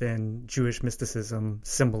letter within Jewish mysticism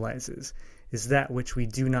symbolizes, is that which we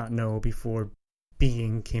do not know before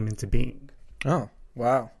being came into being. Oh,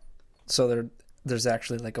 wow. So there's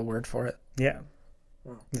actually like a word for it. Yeah.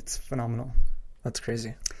 Wow. It's phenomenal. That's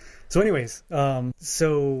crazy. So anyways,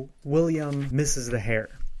 so William misses the hare.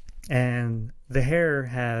 And the hare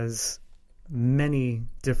has many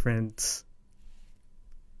different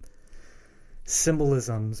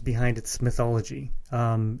symbolisms behind its mythology.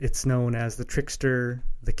 It's known as the trickster,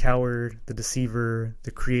 the coward, the deceiver,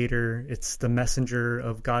 the creator. It's the messenger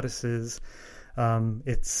of goddesses.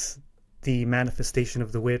 It's the manifestation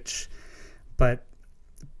of the witch. But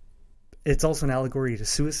it's also an allegory to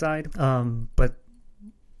suicide. But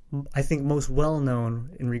I think most well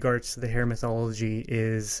known in regards to the hare mythology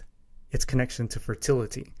is its connection to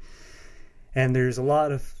fertility. And there's a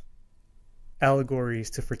lot of allegories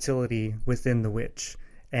to fertility within the witch.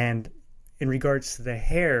 And in regards to the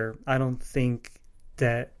hair, I don't think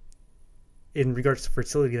that in regards to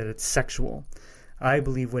fertility that it's sexual. I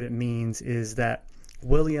believe what it means is that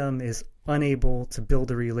William is unable to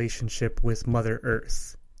build a relationship with Mother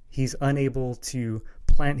Earth. He's unable to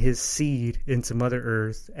plant his seed into Mother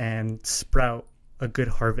Earth and sprout a good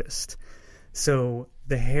harvest. So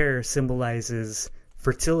the hair symbolizes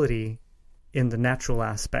fertility in the natural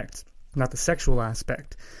aspect, not the sexual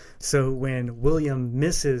aspect. So when William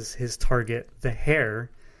misses his target, the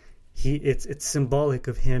hair, it's symbolic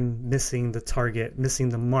of him missing the target, missing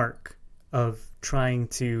the mark of trying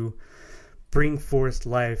to bring forth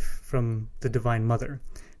life from the Divine Mother.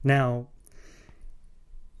 Now,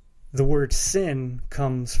 the word sin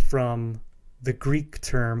comes from the Greek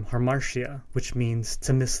term hamartia, which means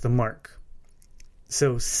to miss the mark.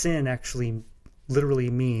 So sin actually literally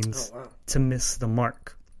means to miss the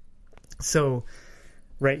mark. So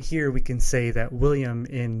right here we can say that William,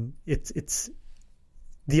 it's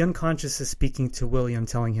the unconscious is speaking to William,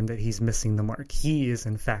 telling him that he's missing the mark. He is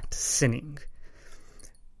in fact sinning.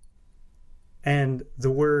 And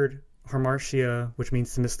the word hamartia, which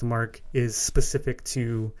means to miss the mark, is specific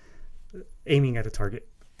to aiming at a target.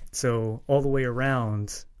 So all the way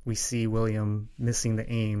around, we see William missing the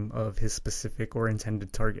aim of his specific or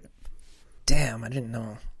intended target. Damn, I didn't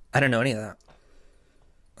know any of that.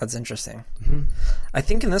 That's interesting. Mm-hmm. I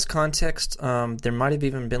think in this context, there might have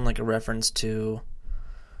even been like a reference to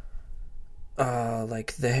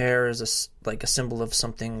like the hair is a symbol of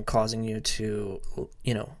something causing you to,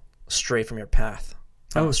 stray from your path.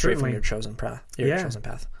 Stray from your chosen path. Chosen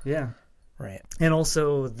path. Yeah. Right. And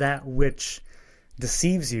also that which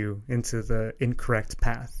deceives you into the incorrect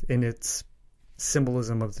path in its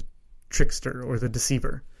symbolism of the trickster or the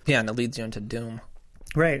deceiver. Yeah, and it leads you into doom.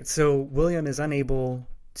 Right. So William is unable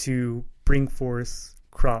to bring forth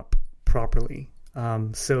crop properly.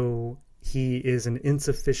 So he is an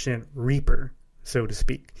insufficient reaper, so to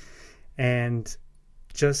speak. And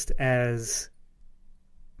just as...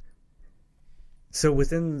 So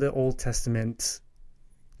within the Old Testament,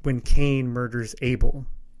 when Cain murders Abel,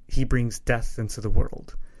 he brings death into the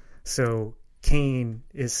world. So Cain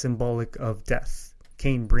is symbolic of death.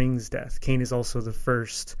 Cain brings death. Cain is also the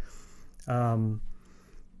first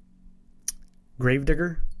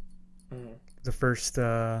gravedigger, the first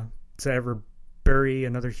to ever bury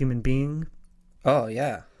another human being. Oh,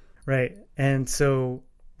 yeah. Right. And so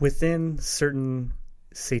within certain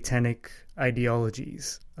satanic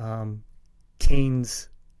ideologies, Cain's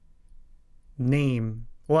name,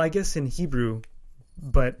 well, I guess in Hebrew,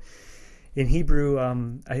 but in Hebrew,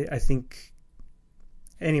 I think,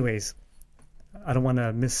 anyways, I don't want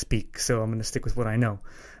to misspeak, so I'm going to stick with what I know.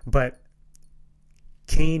 But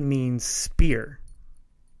Cain means spear.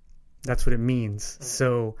 That's what it means.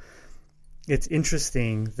 So it's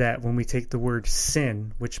interesting that when we take the word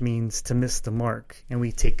sin, which means to miss the mark, and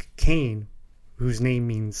we take Cain, whose name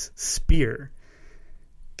means spear,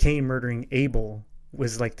 Cain murdering Abel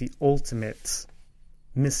was like the ultimate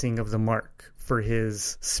missing of the mark for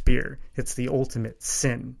his spear. It's the ultimate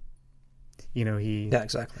sin. Yeah,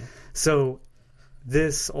 exactly. So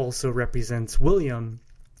this also represents William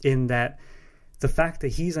in that the fact that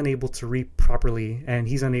he's unable to reap properly and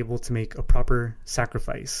he's unable to make a proper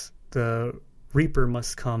sacrifice, the reaper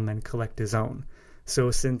must come and collect his own. So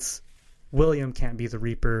since William can't be the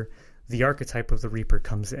reaper, the archetype of the reaper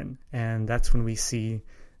comes in, and that's when we see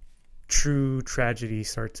true tragedy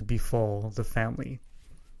start to befall the family.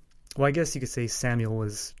 Well, I guess you could say Samuel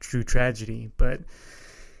was true tragedy, but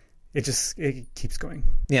it keeps going.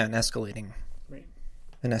 Yeah, and escalating. Right.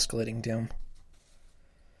 An escalating doom.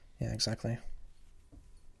 Yeah, exactly.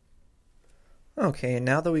 Okay,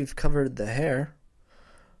 now that we've covered the hair,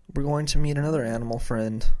 we're going to meet another animal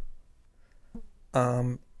friend.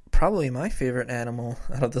 Probably my favorite animal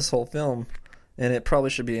out of this whole film. And it probably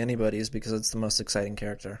should be anybody's because it's the most exciting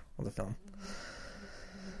character of the film.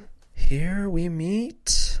 Here we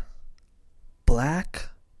meet Black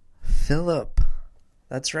Phillip.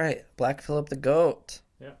 That's right, Black Phillip the goat.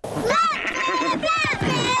 Yeah.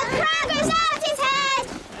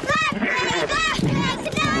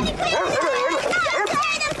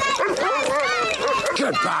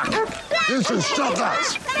 Get back! You should stop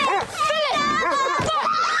that!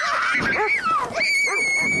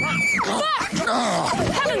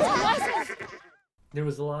 There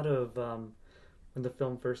was a lot of, when the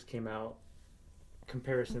film first came out,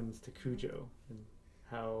 comparisons to Cujo and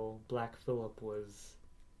how Black Phillip was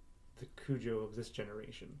the Cujo of this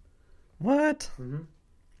generation. What? Mm-hmm.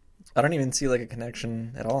 I don't even see like a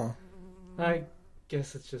connection at all. I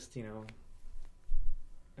guess it's just,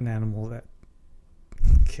 an animal that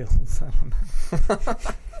kills. I don't know.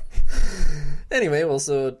 Anyway, well,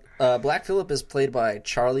 so Black Phillip is played by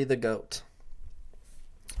Charlie the Goat.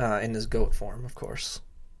 In his goat form, of course.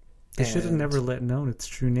 They should have never let known its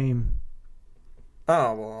true name.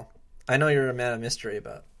 Oh, well, I know you're a man of mystery,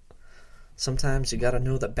 but sometimes you gotta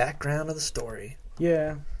know the background of the story.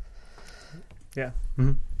 Yeah. Yeah.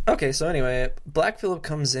 Mm-hmm. Okay, so anyway, Black Phillip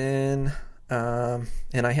comes in, and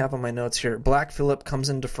I have on my notes here, Black Phillip comes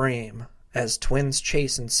into frame as twins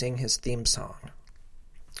chase and sing his theme song,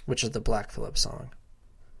 which is the Black Phillip song.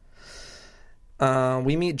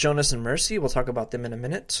 We meet Jonas and Mercy. We'll talk about them in a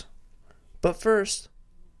minute. But first,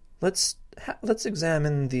 let's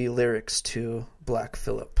examine the lyrics to Black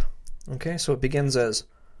Phillip. Okay, so it begins as,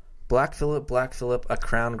 Black Phillip, a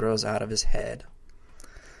crown grows out of his head.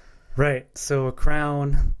 Right, so a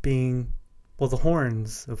crown being, well, the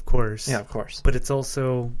horns, of course. Yeah, of course. But it's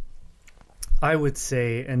also, I would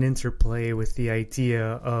say, an interplay with the idea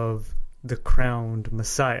of the crowned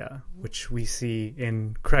Messiah, which we see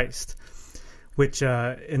in Christ. Which,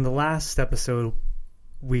 in the last episode,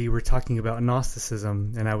 we were talking about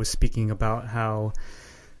Gnosticism, and I was speaking about how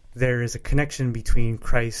there is a connection between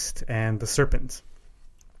Christ and the serpent.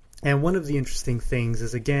 And one of the interesting things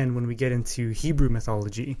is, again, when we get into Hebrew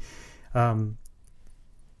mythology,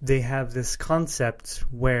 they have this concept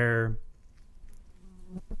where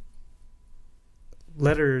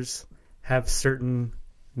letters have certain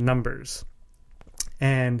numbers.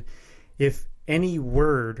 And if any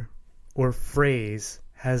word or phrase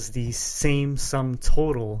has the same sum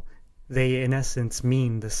total, they in essence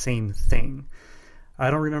mean the same thing.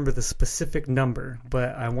 I don't remember the specific number,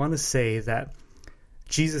 but I want to say that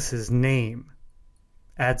Jesus' name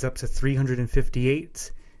adds up to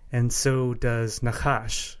 358, and so does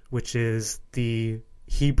Nachash, which is the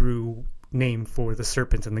Hebrew name for the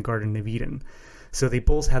serpent in the Garden of Eden. So they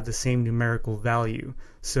both have the same numerical value.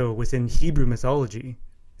 So within Hebrew mythology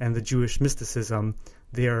and the Jewish mysticism,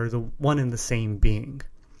 they are the one and the same being.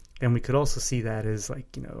 And we could also see that as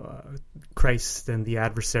Christ and the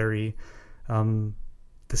adversary, the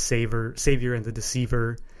savior and the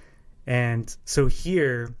deceiver. And so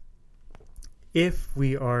here, if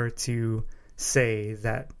we are to say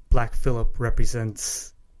that Black Phillip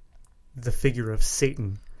represents the figure of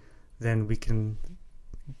Satan, then we can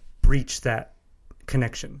breach that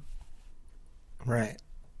connection. Right.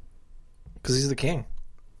 Because he's the king.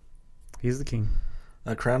 He's the king.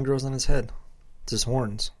 A crown grows on his head. It's his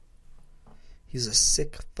horns. He's a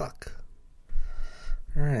sick fuck.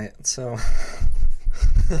 Alright, so...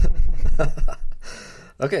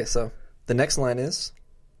 Okay, so the next line is,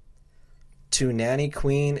 To Nanny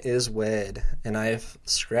Queen is wed. And I've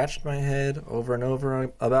scratched my head over and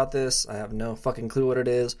over about this. I have no fucking clue what it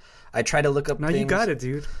is. I try to look up things. No, you got it,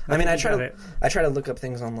 dude. I try to look up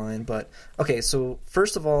things online, but... Okay, so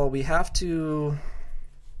first of all, we have to...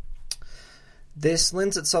 This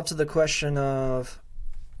lends itself to the question of,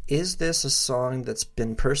 is this a song that's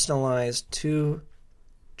been personalized to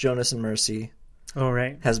Jonas and Mercy? Oh,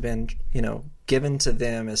 right. Has been, given to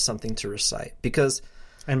them as something to recite. Because...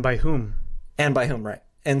 And by whom? And by whom, right.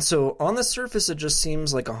 And so on the surface, it just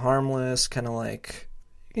seems like a harmless, kind of like,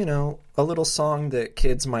 a little song that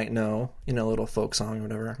kids might know, a little folk song or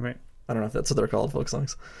whatever. Right. I don't know if that's what they're called, folk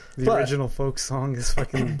songs. The original folk song is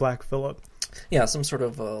fucking Black Phillip. Yeah, some sort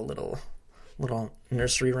of little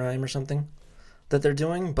nursery rhyme or something that they're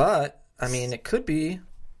doing. But, I mean, it could be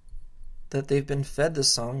that they've been fed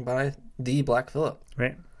this song by the Black Phillip.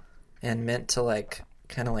 Right. And meant to,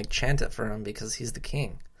 kind of chant it for him because he's the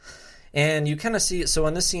king. And you kind of see it. So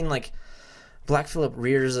in this scene, Black Phillip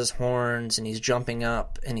rears his horns and he's jumping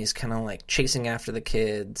up and he's kind of chasing after the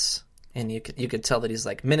kids. And you could tell that he's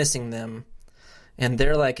menacing them. And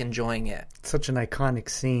they're enjoying it. Such an iconic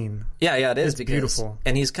scene. Yeah, it is. It's beautiful.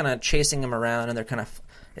 And he's kind of chasing them around, and they're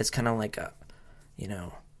it's kind of like a,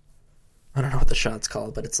 I don't know what the shot's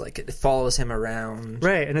called, but it's it follows him around.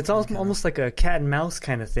 Right, and it's almost like a cat and mouse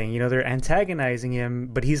kind of thing. They're antagonizing him,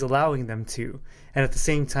 but he's allowing them to. And at the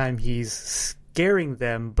same time, he's scaring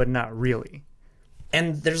them, but not really.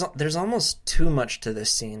 And there's almost too much to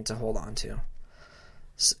this scene to hold on to.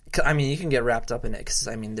 I mean, you can get wrapped up in it because,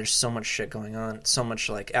 there's so much shit going on, so much,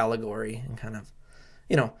 allegory and kind of,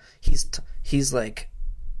 he's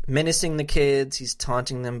menacing the kids, he's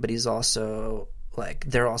taunting them, but he's also,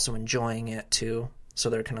 they're also enjoying it, too.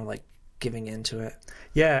 So they're kind of, giving into it.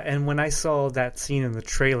 Yeah, and when I saw that scene in the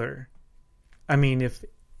trailer,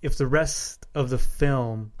 if the rest of the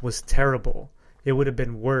film was terrible, it would have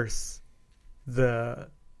been worth the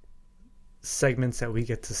segments that we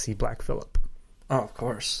get to see Black Phillip. Oh, of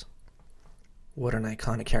course. What an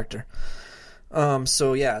iconic character.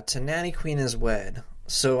 So yeah, to Nanny Queen is wed.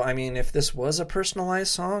 So I mean, if this was a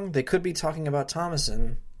personalized song, they could be talking about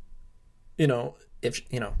Thomasin.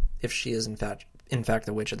 If she is in fact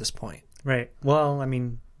the witch at this point. Right. Well, I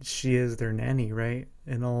mean, she is their nanny, right?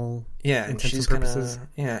 In all and intents she's and purposes.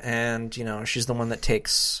 and she's the one that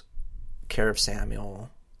takes care of Samuel.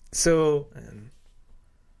 So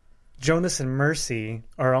Jonas and Mercy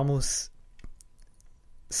are almost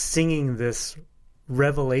singing this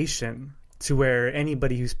revelation to where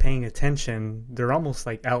anybody who's paying attention, they're almost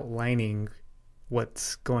like outlining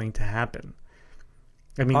what's going to happen.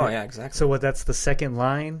 I mean, exactly. So that's the second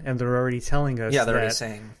line, and they're already telling us they're that already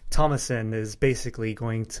saying Thomasin is basically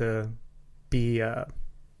going to be, I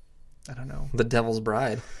don't know, the devil's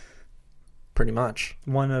bride, pretty much.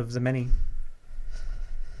 One of the many.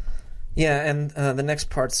 Yeah, and the next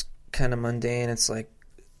part's kind of mundane. It's like,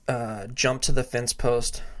 jump to the fence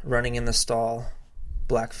post, running in the stall,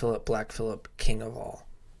 Black Phillip, king of all.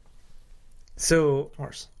 So, of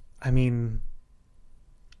course. I mean,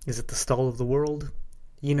 is it the stall of the world?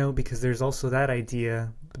 Because there's also that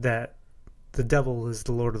idea that the devil is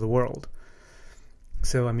the lord of the world.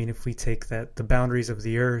 So, I mean, if we take that the boundaries of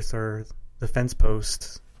the earth are the fence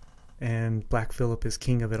post and Black Phillip is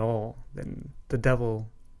king of it all, then the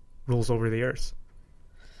devil rules over the earth.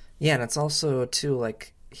 Yeah, and it's also, too,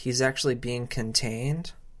 like, he's actually being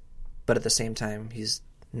contained, but at the same time, he's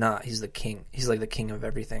not. He's the king. He's like the king of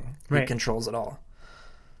everything. Right. He controls it all.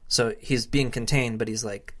 So he's being contained, but he's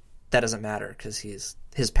like, that doesn't matter because his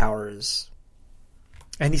power is...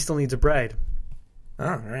 And he still needs a bride.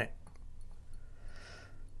 Oh, right.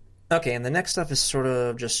 Okay, and the next stuff is sort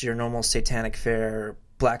of just your normal satanic fare.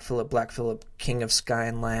 Black Phillip, king of sky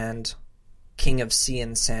and land, king of sea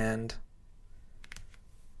and sand.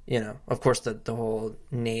 Of course, the whole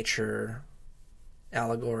nature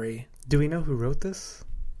allegory. Do we know who wrote this?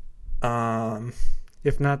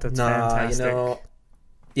 If not, that's nah, fantastic.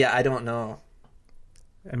 Yeah, I don't know.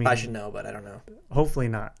 I mean, I should know, but I don't know. Hopefully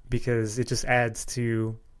not, because it just adds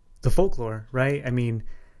to the folklore, right? I mean,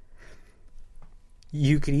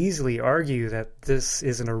 you could easily argue that this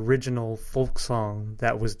is an original folk song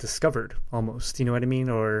that was discovered, almost. You know what I mean?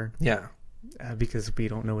 Or yeah, because we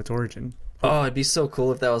don't know its origin. Oh, it'd be so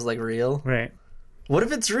cool if that was like real. Right. What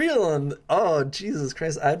if it's real? And oh, Jesus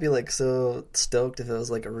Christ, I'd be like so stoked if it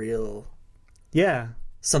was like a real. Yeah.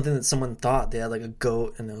 Something that someone thought they had like a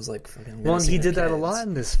goat and it was like fucking. Well, and he did that a lot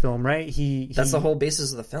in this film, right? That's the whole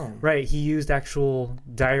basis of the film, right? He used actual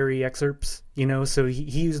diary excerpts, so he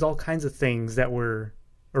used all kinds of things that were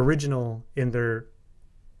original in their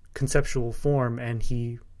conceptual form, and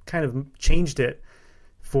he kind of changed it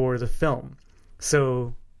for the film.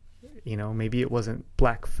 So, maybe it wasn't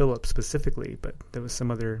Black Phillip specifically, but there was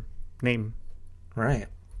some other name, right?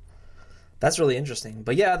 That's really interesting.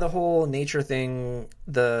 But yeah, the whole nature thing,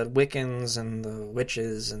 the Wiccans and the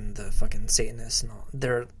witches and the fucking Satanists and all,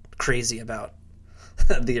 they're crazy about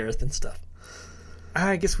the earth and stuff.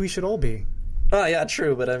 I guess we should all be. Oh, yeah,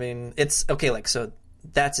 true. But I mean, it's okay. Like, so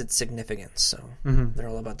that's its significance. So they're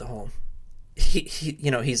all about the whole,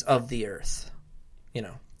 he's of the earth,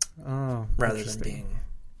 rather than being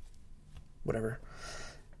whatever.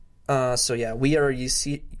 So yeah, we are ye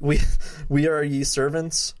servants,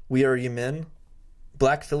 we are ye men.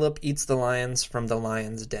 Black Phillip eats the lions from the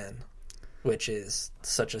lion's den, which is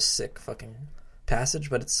such a sick fucking passage,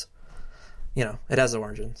 but it's, it has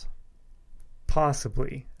origins.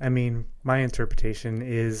 Possibly. I mean, my interpretation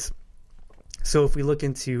is, so if we look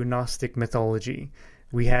into Gnostic mythology,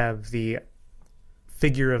 we have the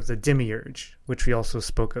figure of the demiurge, which we also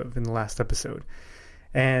spoke of in the last episode.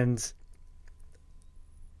 And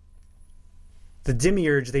the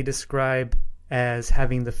demiurge they describe as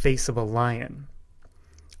having the face of a lion.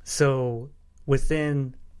 So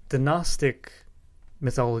within the Gnostic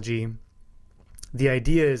mythology, the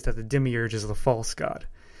idea is that the demiurge is the false god.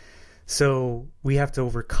 So we have to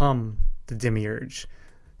overcome the demiurge.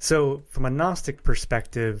 So from a Gnostic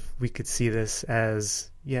perspective, we could see this as,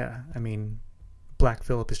 Black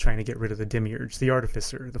Phillip is trying to get rid of the demiurge, the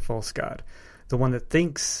artificer, the false god, the one that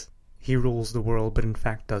thinks he rules the world, but in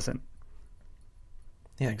fact doesn't.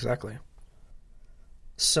 Yeah, exactly.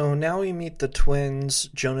 So now we meet the twins,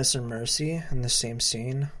 Jonas and Mercy, in the same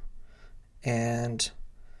scene. And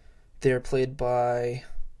they're played by,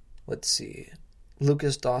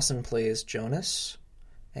 Lucas Dawson plays Jonas,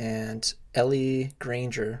 and Ellie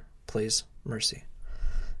Granger plays Mercy.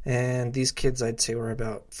 And these kids, I'd say, were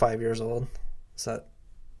about 5 years old. Is that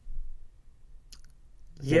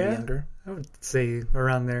maybe younger? I would say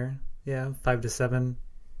around there. Yeah, 5 to 7,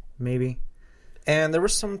 maybe. And there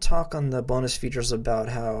was some talk on the bonus features about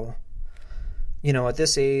how at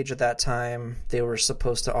this age, at that time, they were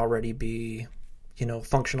supposed to already be,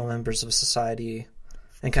 functional members of society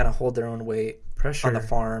and kind of hold their own weight Pressure on the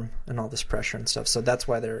farm and all this pressure and stuff. So that's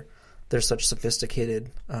why they're such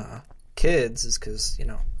sophisticated kids, is because,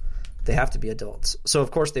 they have to be adults. So, of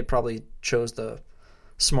course, they probably chose the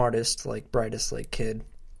smartest, brightest, kid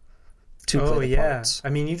to play the parts. I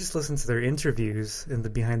mean, you just listen to their interviews in the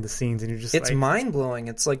behind the scenes, and you're just It's mind-blowing.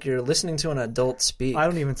 It's like you're listening to an adult speak. I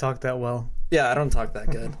don't even talk that well. Yeah, I don't talk that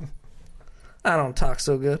good. I don't talk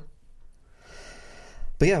so good.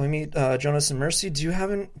 But yeah, we meet Jonas and Mercy. Do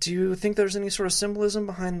you think there's any sort of symbolism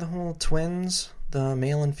behind the whole twins, the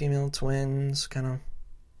male and female twins, kind of?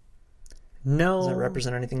 No. Does that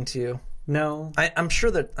represent anything to you? No. I'm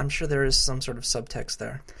sure there is some sort of subtext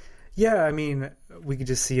there. Yeah, I mean, we could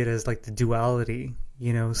just see it as the duality,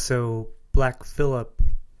 So Black Phillip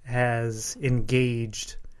has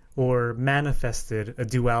engaged or manifested a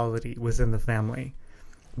duality within the family,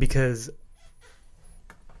 because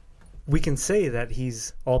we can say that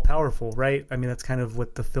he's all-powerful, right? I mean, that's kind of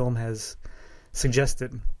what the film has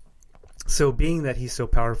suggested. So being that he's so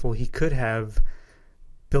powerful, he could have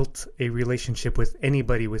built a relationship with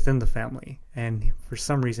anybody within the family, and for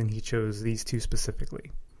some reason he chose these two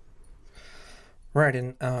specifically. Right,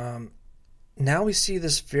 and now we see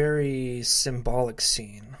this very symbolic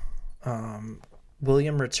scene.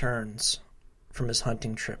 William returns from his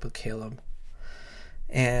hunting trip with Caleb,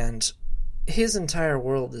 and his entire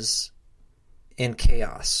world is in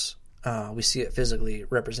chaos. We see it physically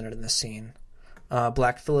represented in this scene.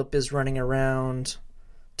 Black Phillip is running around,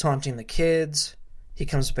 taunting the kids. He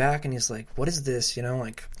comes back and he's like, what is this?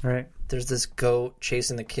 Right. There's this goat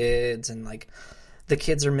chasing the kids, and the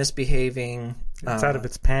kids are misbehaving. It's out of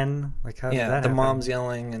its pen. How did that happen? Mom's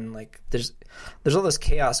yelling, and there's all this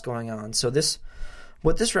chaos going on. So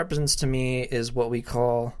what this represents to me is what we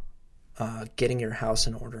call getting your house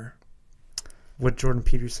in order. What Jordan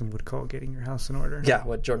Peterson would call getting your house in order. Yeah,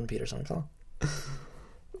 what Jordan Peterson would call.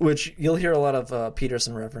 Which you'll hear a lot of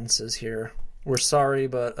Peterson references here. We're sorry,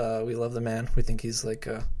 but we love the man. We think he's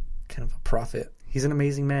kind of a prophet. He's an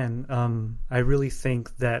amazing man. I really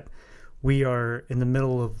think that we are in the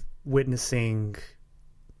middle of witnessing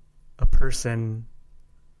a person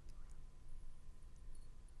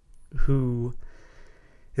who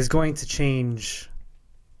is going to change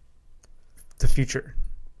the future.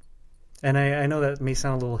 And I know that may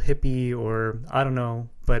sound a little hippie, or I don't know,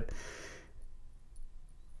 but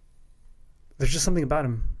there's just something about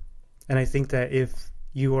him. And I think that if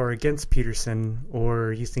you are against Peterson,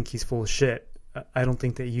 or you think he's full of shit, I don't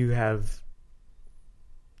think you've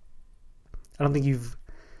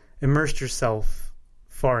immersed yourself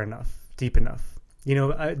far enough, deep enough.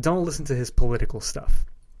 Don't listen to his political stuff,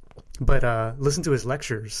 but listen to his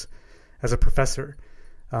lectures as a professor.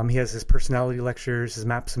 He has his personality lectures, his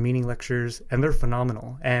maps of meaning lectures, and they're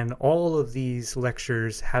phenomenal. And all of these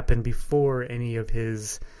lectures happen before any of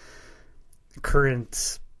his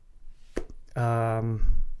current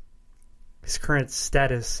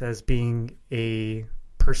status as being a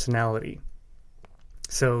personality.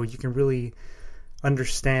 So you can really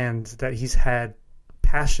understand that he's had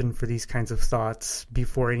passion for these kinds of thoughts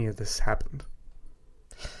before any of this happened.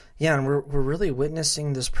 Yeah, and we're really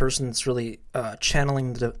witnessing this person that's really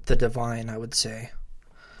channeling the divine, I would say,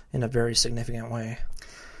 in a very significant way.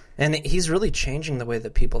 And he's really changing the way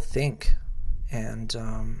that people think, and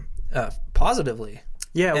positively.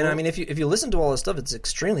 Yeah, and I mean, if you listen to all this stuff, it's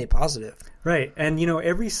extremely positive. Right, and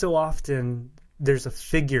every so often there's a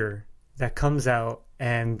figure that comes out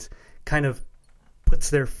and kind of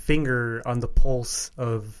puts their finger on the pulse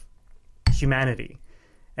of humanity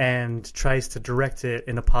and tries to direct it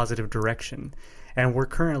in a positive direction. And we're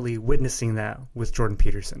currently witnessing that with Jordan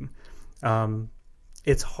Peterson.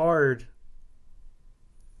 It's hard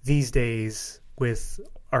these days with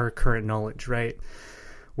our current knowledge, right?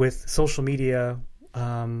 With social media,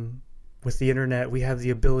 with the internet, we have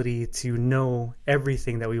the ability to know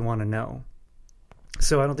everything that we want to know.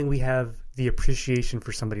 So I don't think we have the appreciation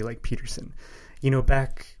for somebody like Peterson.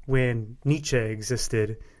 Back when Nietzsche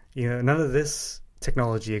existed, none of this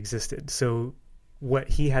technology existed. So what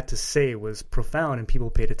he had to say was profound and people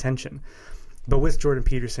paid attention. But with Jordan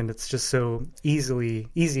Peterson, it's just so easy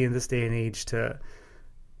in this day and age to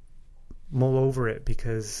mull over it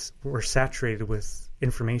because we're saturated with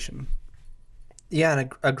information. Yeah,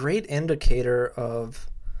 and a great indicator of,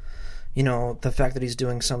 the fact that he's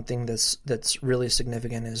doing something that's really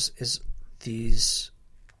significant is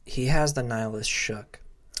he has the nihilists shook.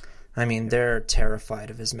 I mean, they're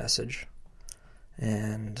terrified of his message.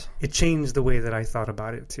 And it changed the way that I thought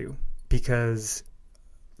about it too, because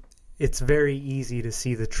it's very easy to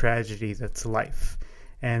see the tragedy that's life,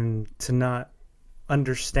 and to not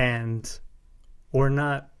understand or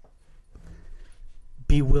not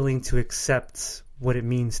be willing to accept what it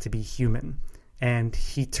means to be human. And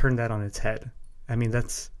he turned that on its head. I mean,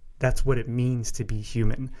 that's what it means to be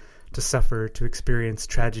human, to suffer, to experience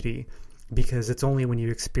tragedy, because it's only when you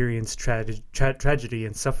experience tragedy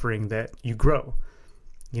and suffering that you grow.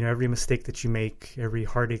 You know, every mistake that you make, every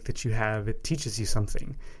heartache that you have, it teaches you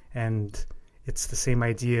something. And it's the same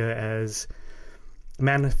idea as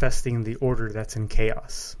manifesting the order that's in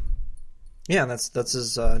chaos. Yeah, that's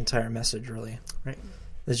his entire message, really. Right.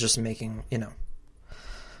 It's just making,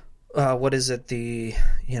 what is it,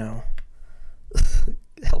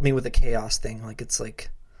 help me with the chaos thing. Like, it's like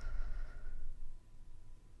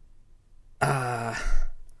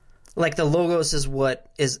the Logos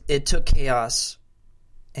is it took chaos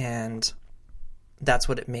and that's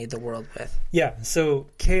what it made the world with. Yeah, so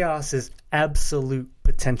chaos is absolute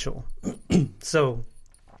potential. So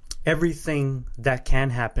everything that can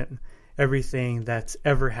happen, everything that's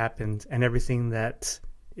ever happened, and everything that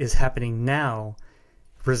is happening now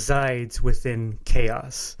resides within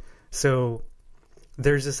chaos. So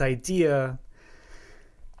there's this idea,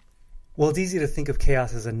 well, it's easy to think of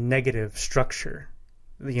chaos as a negative structure.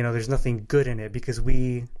 There's nothing good in it because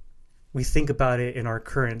we think about it in our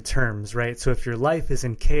current terms, right? So if your life is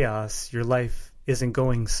in chaos, your life isn't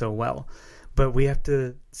going so well. But we have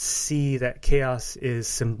to see that chaos is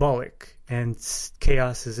symbolic and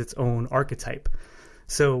chaos is its own archetype.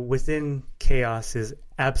 So within chaos is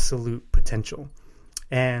absolute potential.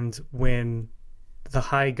 And when the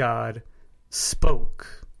high God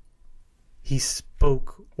spoke, he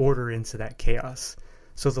spoke order into that chaos.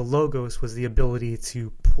 So the Logos was the ability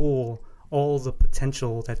to pull all the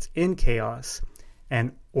potential that's in chaos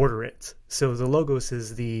and order it. So the Logos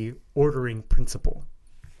is the ordering principle.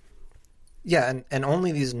 Yeah, and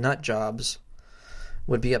only these nut jobs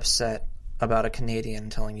would be upset about a Canadian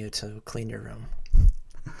telling you to clean your room.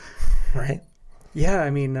 Right? Yeah, I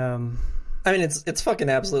mean, it's fucking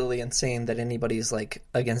absolutely insane that anybody's like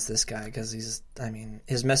against this guy because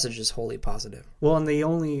his message is wholly positive. Well, and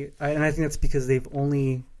I think that's because they've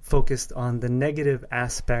only focused on the negative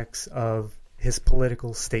aspects of his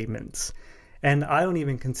political statements. And I don't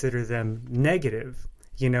even consider them negative.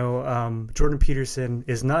 Jordan Peterson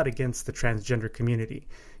is not against the transgender community.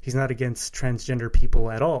 He's not against transgender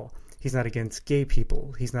people at all. He's not against gay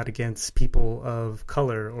people. He's not against people of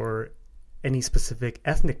color or any specific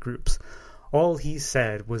ethnic groups. All he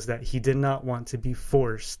said was that he did not want to be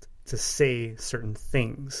forced to say certain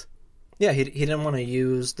things. Yeah, he didn't want to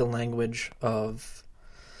use the language of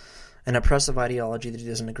an oppressive ideology that he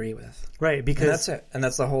doesn't agree with. Right, because... And that's it. And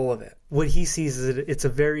that's the whole of it. What he sees is that it's a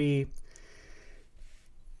very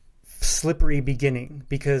slippery beginning,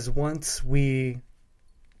 because once we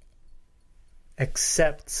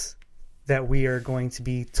accept that we are going to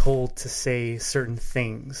be told to say certain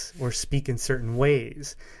things or speak in certain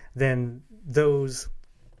ways, then those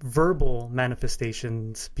verbal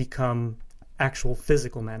manifestations become actual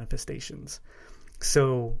physical manifestations.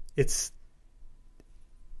 So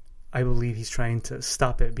I believe he's trying to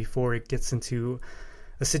stop it before it gets into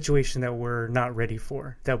a situation that we're not ready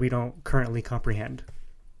for, that we don't currently comprehend.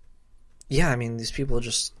 Yeah, these people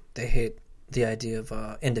they hate the idea of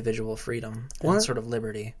individual freedom and sort of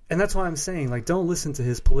liberty. And that's why I'm saying, don't listen to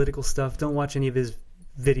his political stuff. Don't watch any of his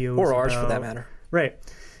videos. Or ours, for that matter. Right.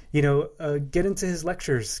 Get into his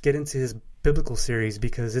lectures, get into his biblical series,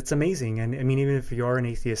 because it's amazing. And even if you are an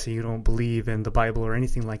atheist and you don't believe in the Bible or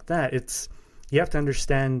anything like that, you have to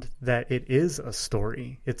understand that it is a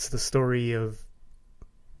story. It's the story of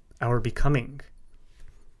our becoming.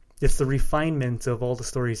 It's the refinement of all the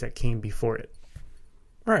stories that came before it.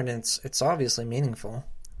 Right, and it's obviously meaningful.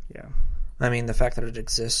 Yeah. The fact that it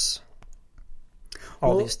exists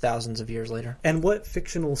all these thousands of years later. And what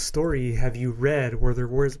fictional story have you read where there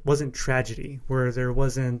wasn't tragedy, where there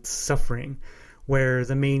wasn't suffering, where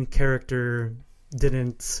the main character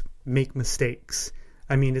didn't make mistakes?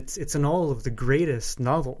 It's in all of the greatest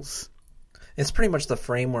novels. It's pretty much the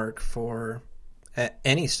framework for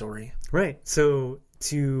any story. Right. So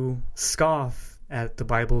to scoff at the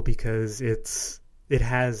Bible because it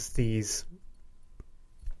has these,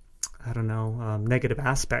 negative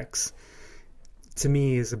aspects, to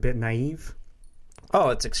me is a bit naive. Oh,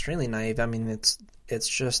 it's extremely naive. It's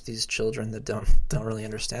just these children that don't really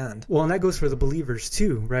understand. Well, and that goes for the believers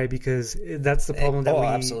too, right? Because that's the problem that we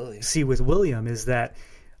absolutely see with William, is that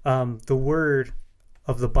the word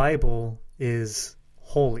of the Bible is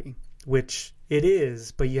holy, which it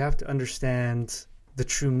is, but you have to understand the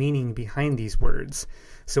true meaning behind these words.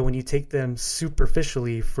 So when you take them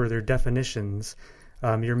superficially for their definitions,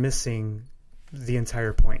 you're missing the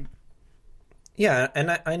entire point. Yeah,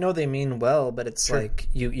 and I know they mean well, but it's Sure. like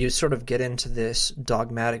you sort of get into this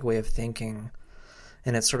dogmatic way of thinking,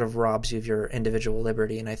 and it sort of robs you of your individual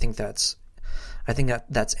liberty. And I think that's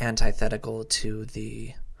antithetical to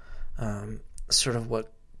the sort of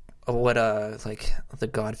what like the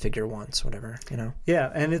God figure wants, whatever, you know. Yeah,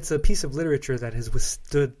 and it's a piece of literature that has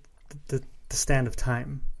withstood the stand of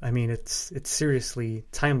time. I mean, it's seriously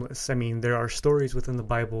timeless. I mean, there are stories within the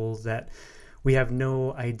Bible that we have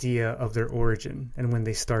no idea of their origin and when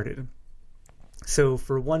they started. So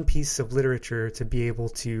for one piece of literature to be able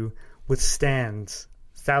to withstand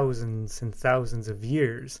thousands and thousands of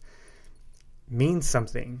years means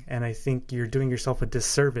something, and I think you're doing yourself a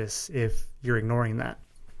disservice if you're ignoring that.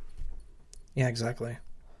 Yeah, exactly.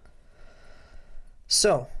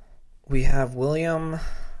 So we have William.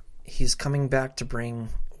 He's coming back to bring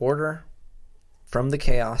order from the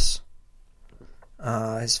chaos.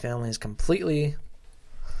 His family is completely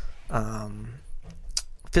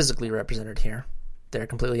physically represented here. They're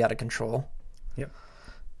completely out of control. Yep.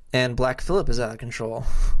 And Black Phillip is out of control.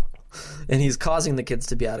 And he's causing the kids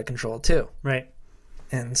to be out of control too. Right.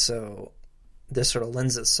 And so this sort of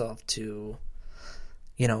lends itself to,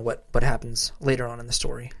 you know, what happens later on in the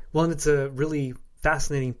story. Well, and it's a really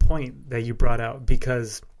fascinating point that you brought out,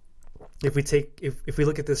 because if we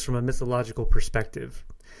look at this from a mythological perspective,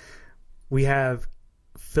 we have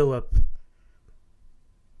Philip.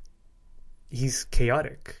 He's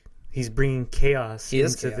chaotic. He's bringing chaos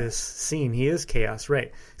into this scene. He is chaos,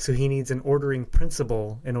 right? So he needs an ordering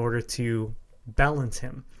principle in order to balance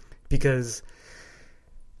him, because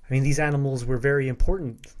I mean, these animals were very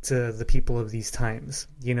important to the people of these times,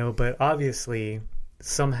 you know, but obviously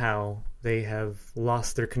somehow they have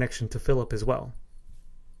lost their connection to Philip as well.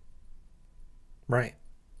 Right.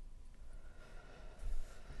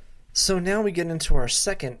 So now we get into our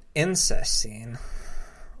second incest scene,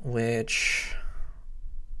 which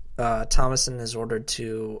Thomasin is ordered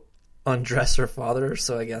to undress her father.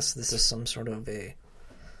 So I guess this is some sort of a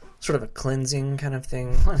cleansing kind of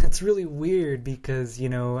thing. It's really weird because, you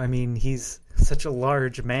know, I mean, he's such a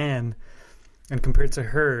large man, and compared to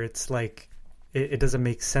her, it's like it doesn't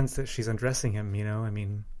make sense that she's undressing him, you know? I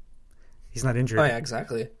mean, he's not injured. Oh, yeah,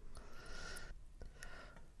 exactly.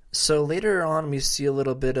 So later on, we see a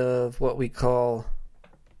little bit of what we call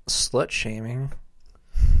slut shaming,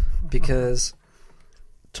 because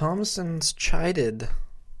Thomasin's chided.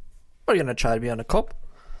 What are you going to try to be on a cop?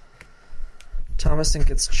 Thomasin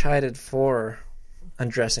gets chided for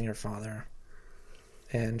undressing her father,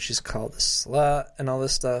 and she's called a slut and all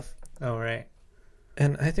this stuff. Oh, right.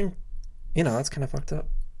 And I think, you know, that's kind of fucked up.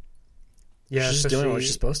 Yeah, she's just doing what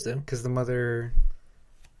she's supposed to. Because the mother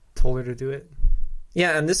told her to do it.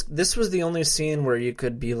 Yeah, and this was the only scene where you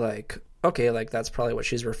could be like, okay, like that's probably what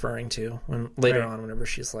she's referring to when later on, whenever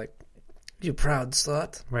she's like, "You proud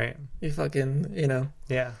slut, right? You fucking, you know,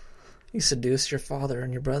 yeah, you seduced your father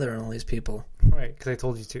and your brother and all these people, right? Because I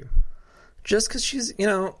told you to." Just because she's, you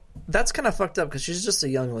know, that's kind of fucked up because she's just a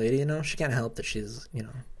young lady, you know, she can't help that she's, you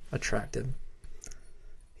know, attractive.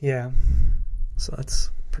 Yeah. So that's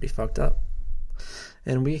pretty fucked up.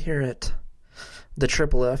 And we here at the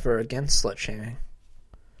Triple F are against slut shaming.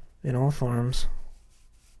 In all forms.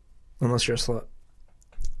 Unless you're a slut.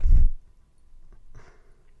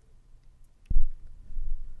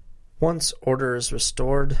 Once order is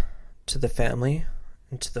restored to the family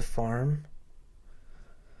and to the farm,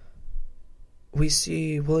 we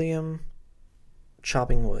see William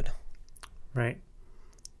chopping wood. Right.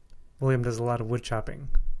 William does a lot of wood chopping.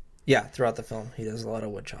 Yeah, throughout the film, he does a lot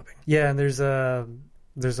of wood chopping. Yeah, and there's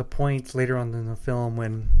a point later on in the film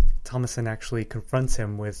when Thomasin actually confronts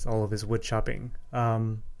him with all of his wood chopping.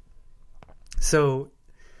 So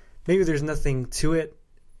maybe there's nothing to it,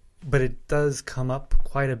 but it does come up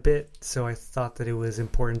quite a bit. So I thought that it was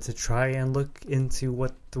important to try and look into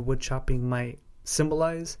what the wood chopping might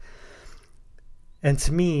symbolize. And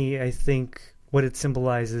to me, I think what it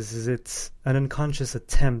symbolizes is it's an unconscious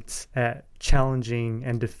attempt at challenging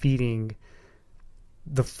and defeating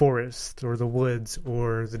the forest or the woods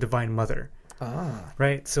or the Divine Mother.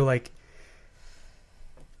 Right? So like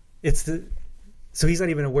so he's not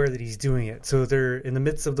even aware that he's doing it. So they're in the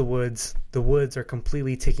midst of the woods. The woods are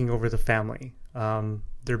completely taking over the family.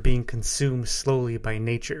 They're being consumed slowly by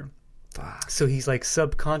nature. Fuck. So he's like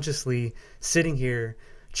subconsciously sitting here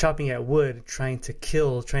chopping at wood, trying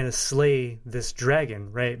to slay this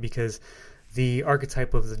dragon, right? Because the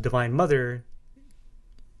archetype of the Divine Mother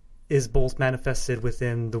is both manifested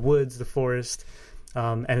within the woods, the forest,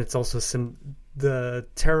 and it's also the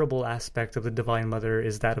terrible aspect of the Divine Mother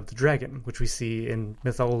is that of the dragon, which we see in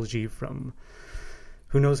mythology from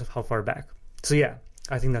who knows how far back. So yeah,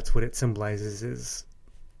 I think that's what it symbolizes, is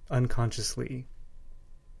unconsciously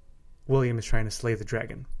William is trying to slay the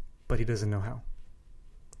dragon, but he doesn't know how.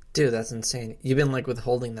 Dude, that's insane. You've been like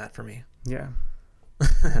withholding that for me. Yeah.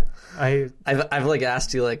 I've like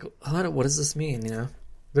asked you like, what does this mean, you know?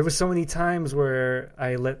 There were so many times where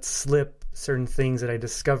I let slip certain things that I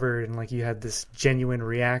discovered, and like you had this genuine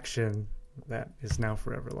reaction that is now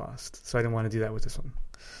forever lost. So I didn't want to do that with this one.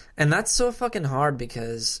 And that's so fucking hard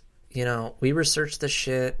because, you know, we research this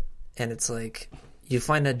shit and it's like you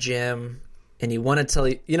find a gym and you want to tell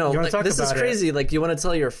you know, like, this is crazy. It. Like you want to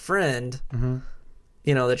tell your friend, mm-hmm.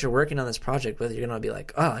 you know, that you're working on this project with, you're going to be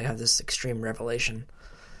like, oh, I have this extreme revelation.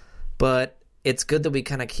 But it's good that we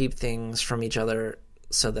kind of keep things from each other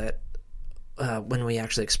so that when we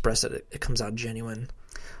actually express it, it comes out genuine.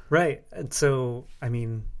 Right. And so, I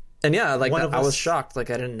mean... And yeah, like I was shocked.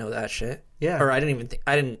 Like I didn't know that shit. Yeah. Or I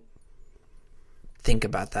didn't think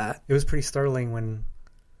about that. It was pretty startling when...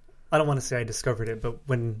 I don't want to say I discovered it, but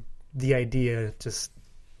when the idea just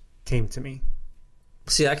came to me.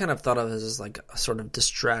 See, I kind of thought of it as like a sort of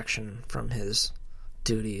distraction from his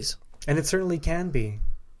duties. And it certainly can be.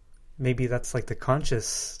 Maybe that's like the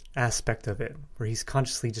conscious aspect of it, where he's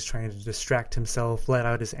consciously just trying to distract himself, let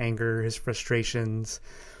out his anger, his frustrations,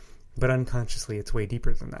 but unconsciously it's way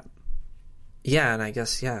deeper than that. Yeah, and I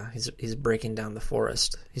guess, yeah, he's breaking down the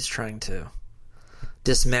forest. He's trying to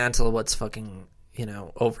dismantle what's fucking, you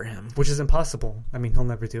know, over him. Which is impossible. I mean, he'll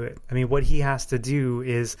never do it. I mean, what he has to do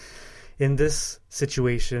is, in this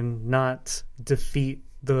situation, not defeat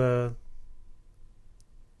the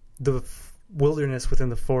wilderness within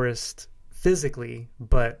the forest physically,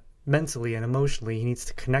 but mentally and emotionally. He needs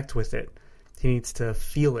to connect with it. He needs to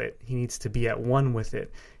feel it. He needs to be at one with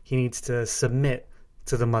it. He needs to submit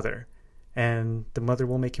to the mother, and the mother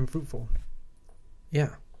will make him fruitful. Yeah,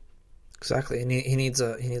 exactly. And he needs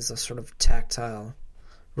a sort of tactile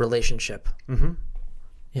relationship, mm-hmm.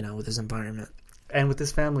 you know, with his environment and with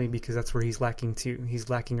his family, because that's where he's lacking too. He's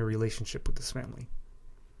lacking a relationship with his family.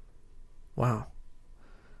 Wow.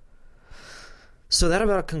 So that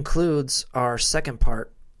about concludes our second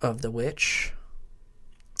part of The Witch,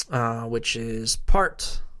 which is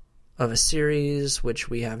part of a series which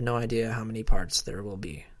we have no idea how many parts there will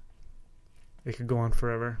be. It could go on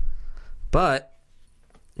forever. But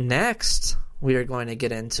next, we are going to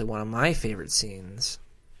get into one of my favorite scenes,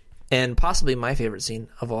 and possibly my favorite scene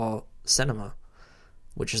of all cinema,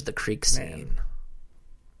 which is the creek scene. Man.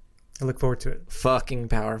 I look forward to it. Fucking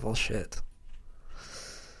powerful shit.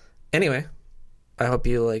 Anyway, I hope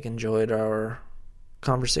you enjoyed our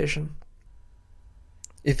conversation.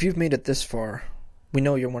 If you've made it this far, we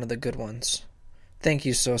know you're one of the good ones. Thank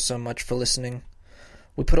you so much for listening.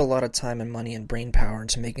 We put a lot of time and money and brain power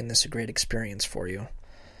into making this a great experience for you,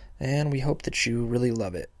 and we hope that you really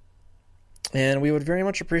love it. And we would very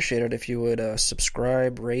much appreciate it if you would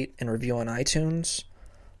subscribe, rate, and review on iTunes,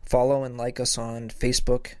 follow and like us on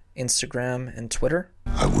Facebook, Instagram, and Twitter.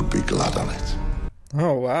 I would be glad on it.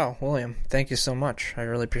 Oh, wow, William. Thank you so much. I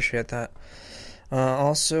really appreciate that.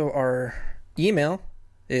 Also, our email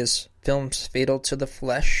is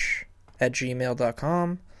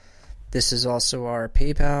filmsfataltotheflesh@gmail.com. This is also our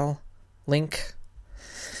PayPal link.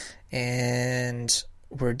 And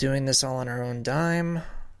we're doing this all on our own dime,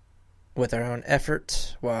 with our own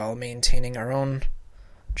effort, while maintaining our own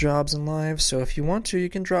jobs and lives. So if you want to, you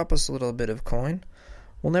can drop us a little bit of coin.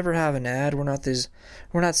 We'll never have an ad. We're not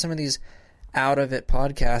some of these out of it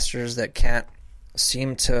podcasters that can't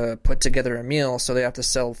seem to put together a meal, so they have to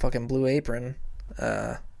sell fucking Blue Apron.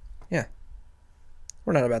 Yeah.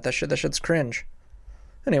 We're not about that shit. That shit's cringe.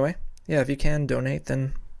 Anyway, yeah, if you can donate,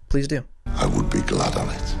 then please do. I would be glad on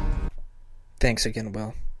it. Thanks again,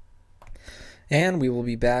 Will. And we will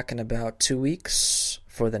be back in about 2 weeks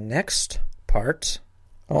for the next part.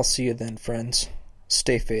 I'll see you then, friends.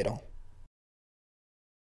 Stay fatal.